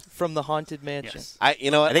live from the Haunted Mansion. Yes.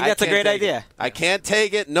 You know what? I think that's a great idea. I can't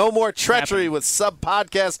take it. No more treachery with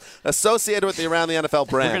sub-podcasts associated with the Around the NFL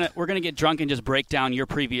brand. We're gonna get drunk and just break down your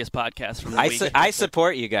previous podcast from the week. I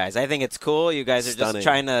support you guys. I think it's cool. You guys are just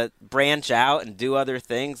trying to branch out and do other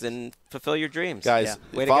things and fulfill your dreams. Guys,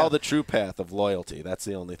 follow the true path of loyalty. That's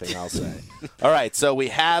the only thing I'll say. All right, so we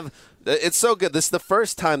have – it's so good. This is the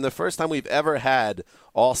first time we've ever had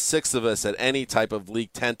all 6 of us at any type of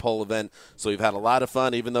league tentpole event. So we've had a lot of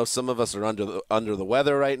fun, even though some of us are under the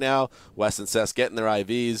weather right now. Wes and Seth getting their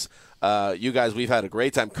IVs. You guys, we've had a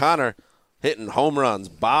great time. Connor hitting home runs,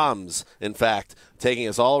 bombs, in fact, taking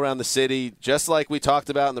us all around the city, just like we talked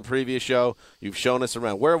about in the previous show. You've shown us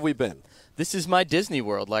around. Where have we been? This is my Disney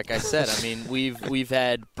World, like I said. I mean, we've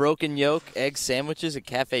had Broken Yolk egg sandwiches at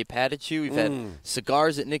Cafe Patachou. We've had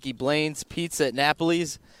cigars at Nikki Blaine's, pizza at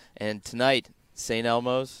Napoli's, and tonight, St.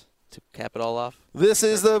 Elmo's to cap it all off. This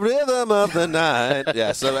is the rhythm of the night.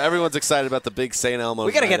 Yeah, so everyone's excited about the big St. Elmo's.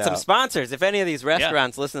 We got to get some sponsors. If any of these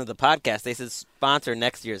restaurants listen to the podcast, they should sponsor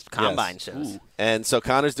next year's Combine shows. And so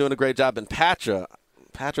Connor's doing a great job, and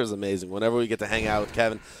Patra's amazing whenever we get to hang out with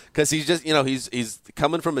Kevin because he's just, he's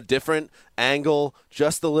coming from a different angle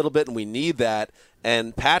just a little bit, and we need that.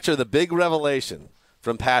 And Patra, the big revelation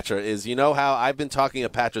from Patra is, how I've been talking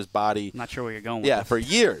of Patra's body. I'm not sure where you're going with this. For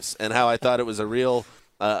years, and how I thought it was a real,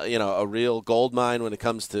 a real gold mine when it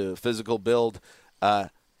comes to physical build. And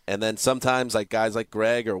then sometimes like guys like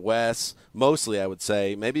Greg or Wes, mostly I would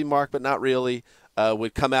say, maybe Mark, but not really,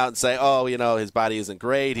 would come out and say, his body isn't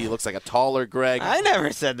great. He looks like a taller Greg. I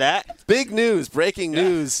never said that. Big news, breaking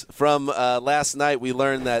news from last night. We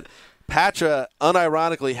learned that Patra,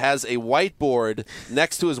 unironically, has a whiteboard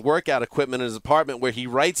next to his workout equipment in his apartment where he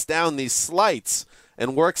writes down these slights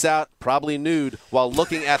and works out, probably nude, while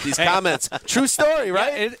looking at these comments. True story,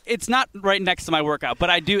 right? Yeah, it's not right next to my workout, but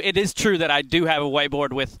it is true that I do have a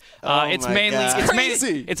whiteboard with. It's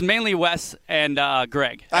mainly Wes and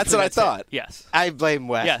Greg. That's what I thought. Yes, I blame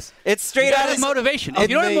Wes. Yes, it's straight out of motivation. If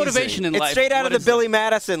you don't have motivation in life, it's straight out of the Billy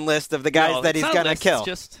Madison list of the guys that he's gonna kill.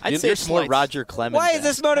 I'd say it's more Roger Clemens. Why is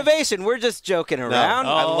this motivation? We're just joking around.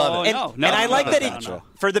 I love it. And I like that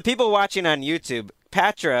for the people watching on YouTube,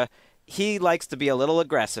 Patra. He likes to be a little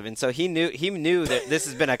aggressive, and so he knew that this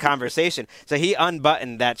has been a conversation. So he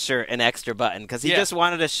unbuttoned that shirt an extra button because he just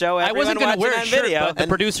wanted to show everyone watching on video. But the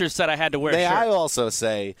producers said I had to wear a shirt. May I also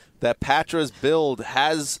say that Patra's build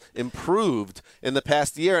has improved in the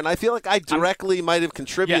past year, and I feel like I directly might have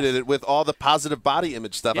contributed it with all the positive body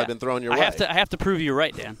image stuff I've been throwing your way. I have to prove you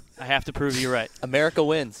right, Dan. I have to prove you right. America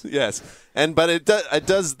wins. Yes, but it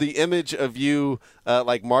does the image of you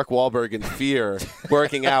like Mark Wahlberg in Fear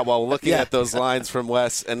working out while looking at those lines from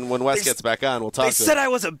Wes. And when Wes gets back on, we'll talk. They said I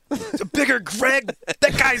was a bigger Greg.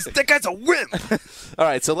 That guy's a wimp. All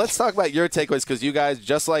right, so let's talk about your takeaways because you guys,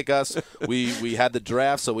 just like us, we had the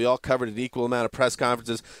draft, so we all covered an equal amount of press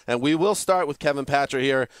conferences, and we will start with Kevin Patra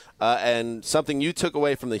here and something you took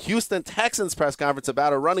away from the Houston Texans press conference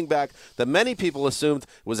about a running back that many people assumed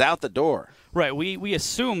was out the door. Right. We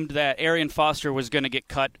assumed that Arian Foster was going to get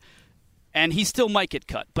cut, and he still might get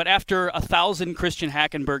cut. But after 1,000 Christian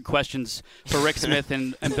Hackenberg questions for Rick Smith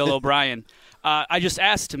and Bill O'Brien, I just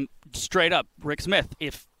asked him straight up, Rick Smith,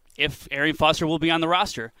 if Arian Foster will be on the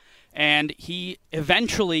roster. And he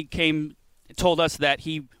eventually told us that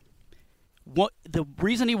the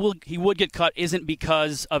reason he would get cut isn't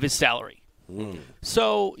because of his salary.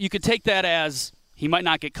 So you could take that as he might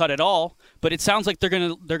not get cut at all, but it sounds like they're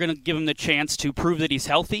gonna give him the chance to prove that he's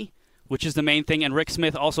healthy, which is the main thing. And Rick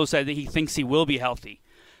Smith also said that he thinks he will be healthy.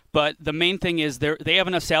 But the main thing is they have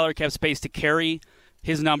enough salary cap space to carry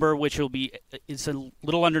his number, which it's a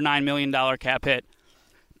little under $9 million cap hit.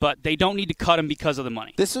 But they don't need to cut him because of the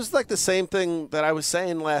money. This was like the same thing that I was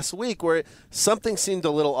saying last week where something seemed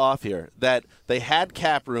a little off here, that they had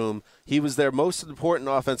cap room. He was their most important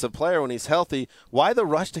offensive player when he's healthy. Why the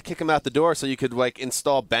rush to kick him out the door so you could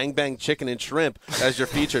install Bang Bang Chicken and Shrimp as your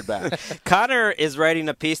featured back? Connor is writing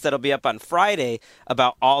a piece that'll be up on Friday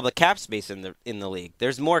about all the cap space in the league.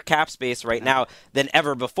 There's more cap space right now than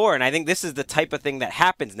ever before, and I think this is the type of thing that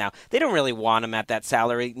happens now. They don't really want him at that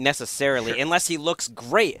salary necessarily unless he looks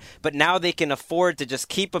great, but now they can afford to just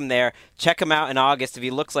keep him there, check him out in August. If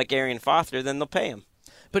he looks like Arian Foster, then they'll pay him.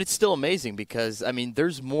 But it's still amazing because,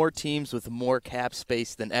 there's more teams with more cap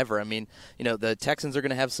space than ever. The Texans are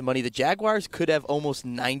going to have some money. The Jaguars could have almost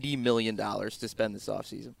 $90 million to spend this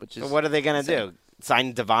offseason. What are they going to do?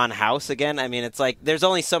 Sign Devon House again? It's like there's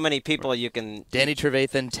only so many people you can... Danny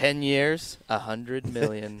Trevathan, 10 years, $100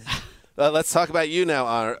 million. Let's talk about you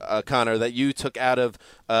now, Connor, that you took out of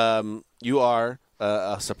you are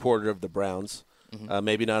a supporter of the Browns.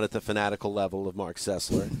 Maybe not at the fanatical level of Mark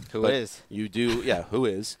Sessler. Who is? You do, yeah, who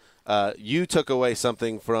is. You took away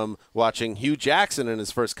something from watching Hugh Jackson in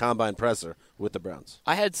his first combine presser with the Browns.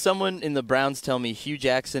 I had someone in the Browns tell me Hugh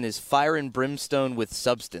Jackson is fire and brimstone with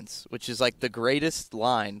substance, which is like the greatest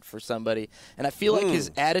line for somebody. And I feel like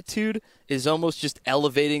his attitude is almost just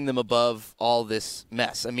elevating them above all this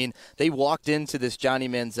mess. I mean, they walked into this Johnny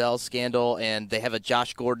Manziel scandal, and they have a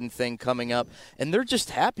Josh Gordon thing coming up, and they're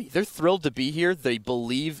just happy. They're thrilled to be here. They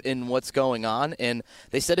believe in what's going on, and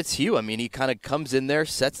they said it's Hugh. I mean, he kind of comes in there,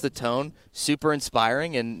 sets the tone, super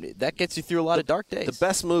inspiring, and that gets you through a lot of dark days. The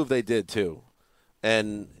best move they did, too.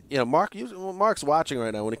 And, Mark's watching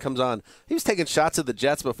right now when he comes on. He was taking shots at the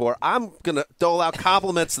Jets before. I'm going to dole out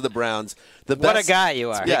compliments to the Browns. What a guy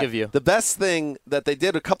you are. Big of you. The best thing that they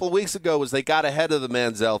did a couple of weeks ago was they got ahead of the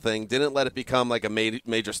Manziel thing, didn't let it become like a major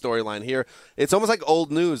storyline here. It's almost like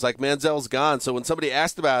old news, like Manziel's gone. So when somebody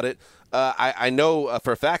asked about it, I know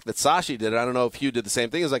for a fact that Sashi did it. I don't know if Hugh did the same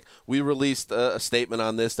thing. It's like, we released a statement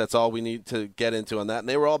on this. That's all we need to get into on that. And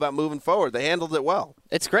they were all about moving forward. They handled it well.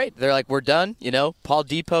 It's great. They're like, we're done. Paul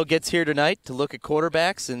Depot gets here tonight to look at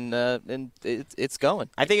quarterbacks, and it's going.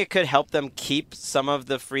 I think it could help them keep some of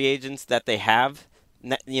the free agents that they have,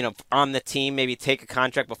 on the team, maybe take a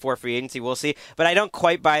contract before free agency. We'll see. But I don't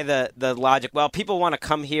quite buy the logic. Well, people want to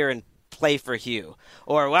come here and play for Hugh,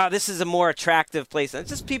 or wow, this is a more attractive place. It's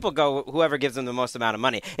just people go whoever gives them the most amount of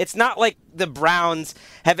money. It's not like the Browns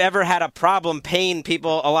have ever had a problem paying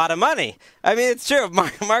people a lot of money. I mean, it's true.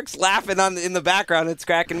 Mark's laughing in the background. It's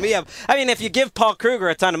cracking me up. I mean, if you give Paul Kruger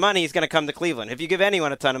a ton of money, he's going to come to Cleveland. If you give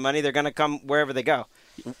anyone a ton of money, they're going to come wherever they go.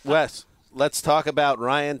 Wes, let's talk about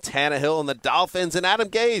Ryan Tannehill and the Dolphins and Adam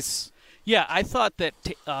Gase. Yeah, I thought that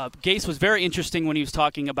Gase was very interesting when he was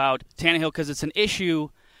talking about Tannehill, because it's an issue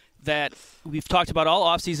that we've talked about all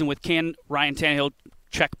offseason with, can Ryan Tannehill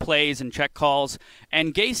check plays and check calls.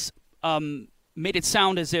 And Gase made it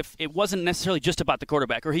sound as if it wasn't necessarily just about the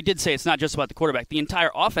quarterback, or he did say it's not just about the quarterback. The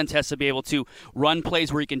entire offense has to be able to run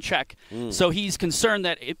plays where he can check. So he's concerned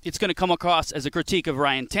that it's going to come across as a critique of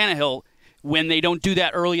Ryan Tannehill when they don't do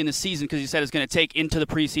that early in the season, because he said it's going to take into the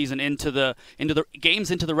preseason, into the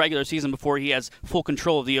games, into the regular season before he has full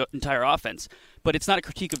control of the entire offense. But it's not a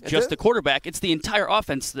critique of just the quarterback. It's the entire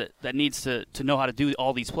offense that needs to know how to do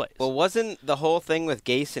all these plays. Well, wasn't the whole thing with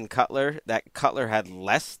Gase and Cutler that Cutler had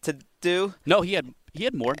less to do? No, he had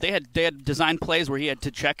more. They had designed plays where he had to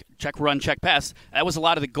check run, check pass. That was a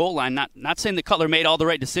lot of the goal line. Not saying that Cutler made all the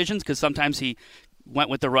right decisions, because sometimes he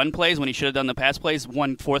went with the run plays when he should have done the pass plays.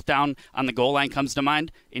 1 4th down on the goal line comes to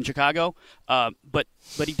mind in Chicago. But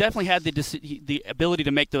he definitely had the ability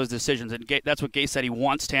to make those decisions, and that's what Gase said he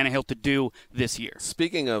wants Tannehill to do this year.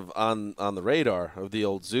 Speaking of on the radar of the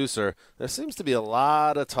old Zeuser, there seems to be a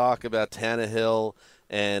lot of talk about Tannehill,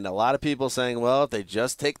 and a lot of people saying, well, if they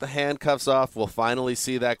just take the handcuffs off, we'll finally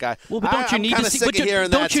see that guy. Well, but don't you need to see?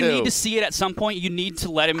 Don't you need to see it at some point? You need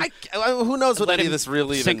to let him. Who knows what any of this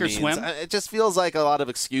really even means? Sink or swim? It just feels like a lot of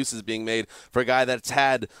excuses being made for a guy that's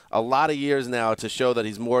had a lot of years now to show that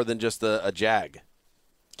he's more than just a jag.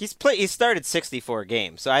 He started 64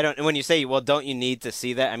 games, so I don't. When you say, well, don't you need to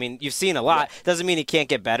see that? I mean, you've seen a lot. Yeah. Doesn't mean he can't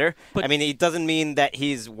get better. But, I mean, it doesn't mean that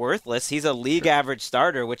he's worthless. He's a league average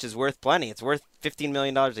starter, which is worth plenty. It's worth $15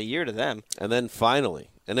 million a year to them. And then finally,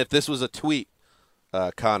 and if this was a tweet,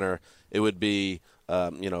 Connor, it would be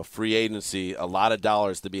free agency, a lot of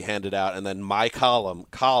dollars to be handed out, and then my colon,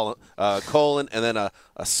 and then a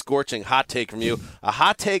scorching hot take from you. A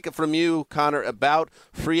hot take from you, Connor, about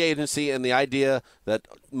free agency and the idea that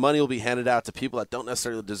money will be handed out to people that don't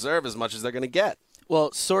necessarily deserve as much as they're going to get.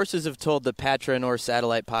 Well, sources have told the Patra Nor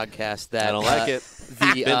Satellite podcast that I don't like it.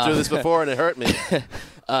 Been through this before, and it hurt me.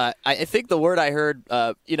 I think the word I heard,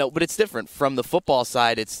 but it's different. From the football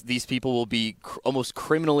side, it's these people will be almost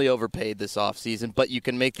criminally overpaid this offseason, but you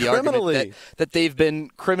can make the argument that they've been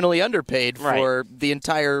criminally underpaid for the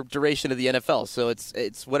entire duration of the NFL. So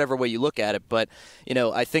it's whatever way you look at it. But,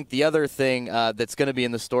 I think the other thing that's going to be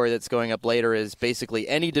in the story that's going up later is basically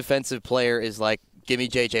any defensive player is like, give me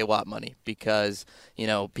J.J. Watt money, because,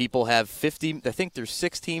 people have 50 – I think there's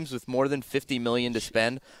 6 teams with more than $50 million to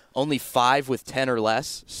spend, only 5 with 10 or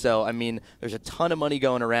less. So, I mean, there's a ton of money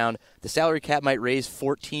going around. The salary cap might raise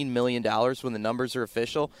 $14 million when the numbers are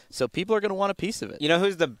official, so people are going to want a piece of it. You know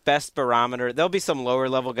who's the best barometer? There'll be some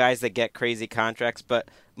lower-level guys that get crazy contracts, but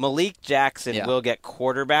Malik Jackson will get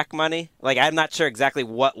quarterback money. Like, I'm not sure exactly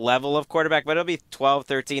what level of quarterback, but it'll be 12,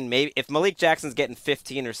 13, maybe. If Malik Jackson's getting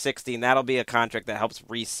 15 or 16, that'll be a contract that helps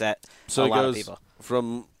reset a lot of people.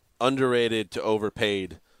 From underrated to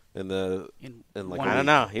overpaid in like I don't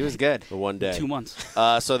know. He was good. For one day. 2 months.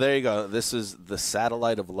 So there you go. This is the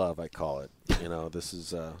satellite of love, I call it. This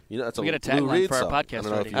is that's we a got a Lou tagline Reed for our song. podcast I don't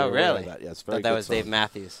know already. if you were aware of that. Yeah, it's very that good was song. Dave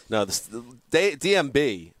Matthews. No,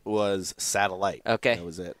 DMB was Satellite. Okay. That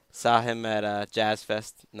was it. Saw him at Jazz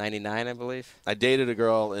Fest '99, I believe. I dated a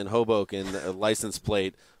girl in Hoboken. A license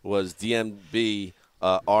plate was DMB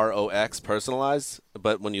ROX personalized,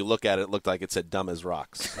 but when you look at it, it looked like it said "dumb as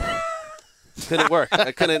rocks." Couldn't work.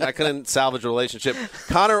 I couldn't salvage a relationship.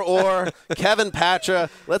 Connor Orr, Kevin Patra.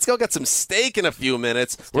 Let's go get some steak in a few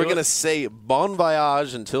minutes. We're going to say bon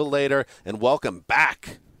voyage until later and welcome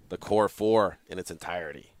back the Core 4 in its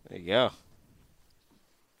entirety. There you go.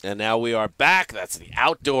 And now we are back. That's the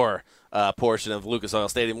outdoor portion of Lucas Oil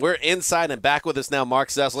Stadium. We're inside, and back with us now, Mark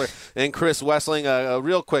Sessler and Chris Wesseling.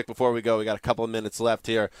 Real quick before we go, we got a couple of minutes left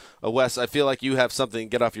here. Wes, I feel like you have something to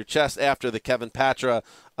get off your chest after the Kevin Patra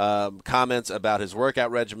comments about his workout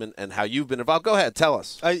regimen and how you've been involved. Go ahead, tell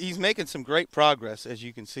us. He's making some great progress, as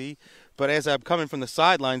you can see. But as I'm coming from the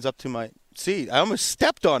sidelines up to my seat, I almost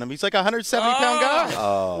stepped on him. He's like a 170-pound guy.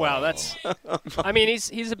 Oh. Wow, that's – I mean,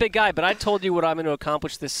 he's a big guy, but I told you what I'm going to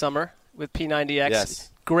accomplish this summer with P90X.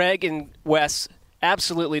 Yes. Greg and Wes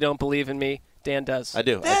absolutely don't believe in me. Dan does. I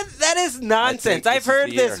do. That is nonsense. I've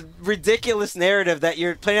heard this ridiculous narrative that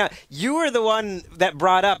you're playing out. You were the one that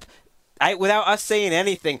brought up, without us saying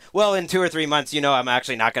anything, well, in 2 or 3 months, I'm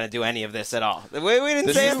actually not going to do any of this at all. We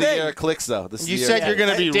didn't say a thing. This is the year of clicks, though. You said you're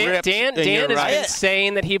going to be ripped. Dan has been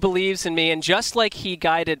saying that he believes in me, and just like he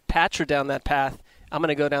guided Patra down that path, I'm going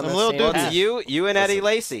to go down that same path. You and Eddie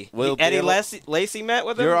Lacy. Lacy met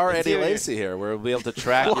with him? You're our Eddie Lacy here. We'll be able to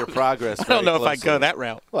track your progress. I don't know if I'd go that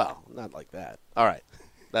route. Well, not like that. All right.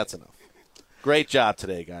 That's enough. Great job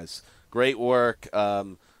today, guys. Great work.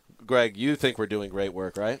 Greg, you think we're doing great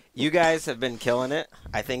work, right? You guys have been killing it.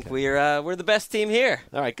 I think we're the best team here.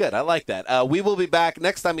 All right, good. I like that. We will be back.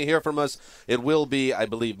 Next time you hear from us, it will be, I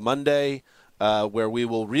believe, Monday, where we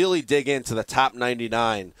will really dig into the top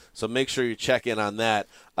 99. So make sure you check in on that.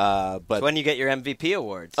 But it's when you get your MVP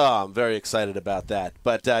awards. Oh, I'm very excited about that.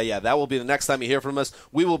 But, that will be the next time you hear from us.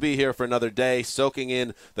 We will be here for another day soaking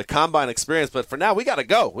in the Combine experience. But for now, we got to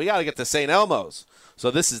go. We got to get to St. Elmo's.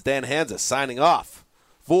 So this is Dan Hansa signing off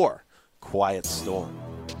for Quiet Storm,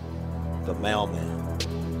 the mailman,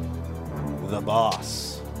 the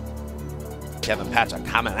boss, Kevin Patra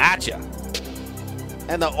coming at you,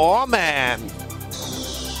 and the Oil Man.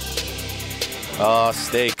 Oh,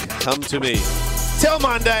 steak, come to me. Till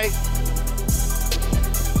Monday.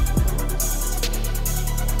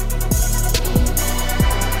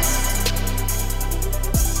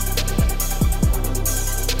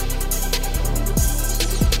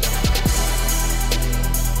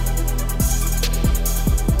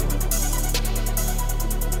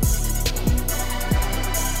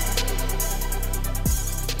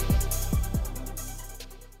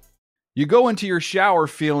 You go into your shower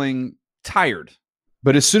feeling tired,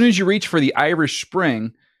 but as soon as you reach for the Irish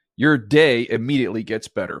Spring, your day immediately gets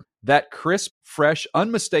better. That crisp, fresh,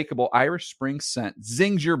 unmistakable Irish Spring scent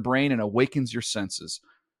zings your brain and awakens your senses.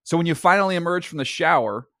 So when you finally emerge from the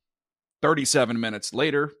shower, 37 minutes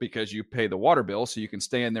later, because you pay the water bill so you can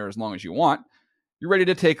stay in there as long as you want, you're ready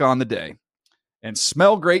to take on the day. And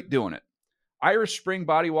smell great doing it. Irish Spring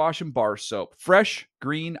Body Wash and Bar Soap. Fresh,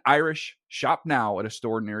 green, Irish. Shop now at a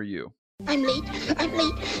store near you. I'm late for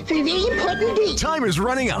a very important date. Time is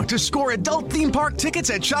running out to score adult theme park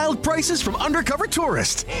tickets at child prices from Undercover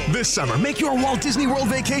Tourist. This summer, make your Walt Disney World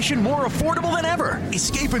vacation more affordable than ever.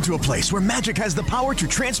 Escape into a place where magic has the power to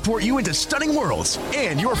transport you into stunning worlds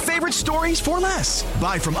and your favorite stories for less.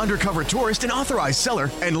 Buy from Undercover Tourist, an authorized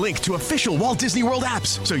seller, and link to official Walt Disney World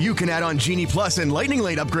apps so you can add on Genie Plus and Lightning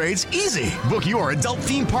Lane upgrades easy. Book your adult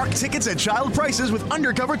theme park tickets at child prices with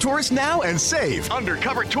Undercover Tourist now and save.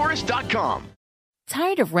 UndercoverTourist.com.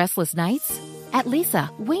 Tired of restless nights? At Leesa,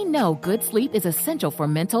 we know good sleep is essential for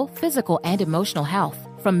mental, physical, and emotional health.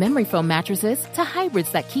 From memory foam mattresses to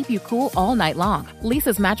hybrids that keep you cool all night long,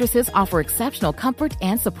 Leesa's mattresses offer exceptional comfort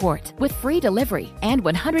and support with free delivery and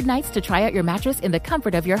 100 nights to try out your mattress in the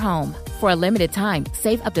comfort of your home. For a limited time,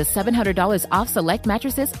 save up to $700 off select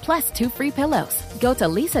mattresses plus 2 free pillows. Go to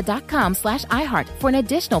leesa.com/iHeart for an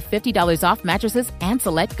additional $50 off mattresses and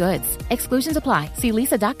select goods. Exclusions apply. See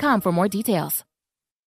leesa.com for more details.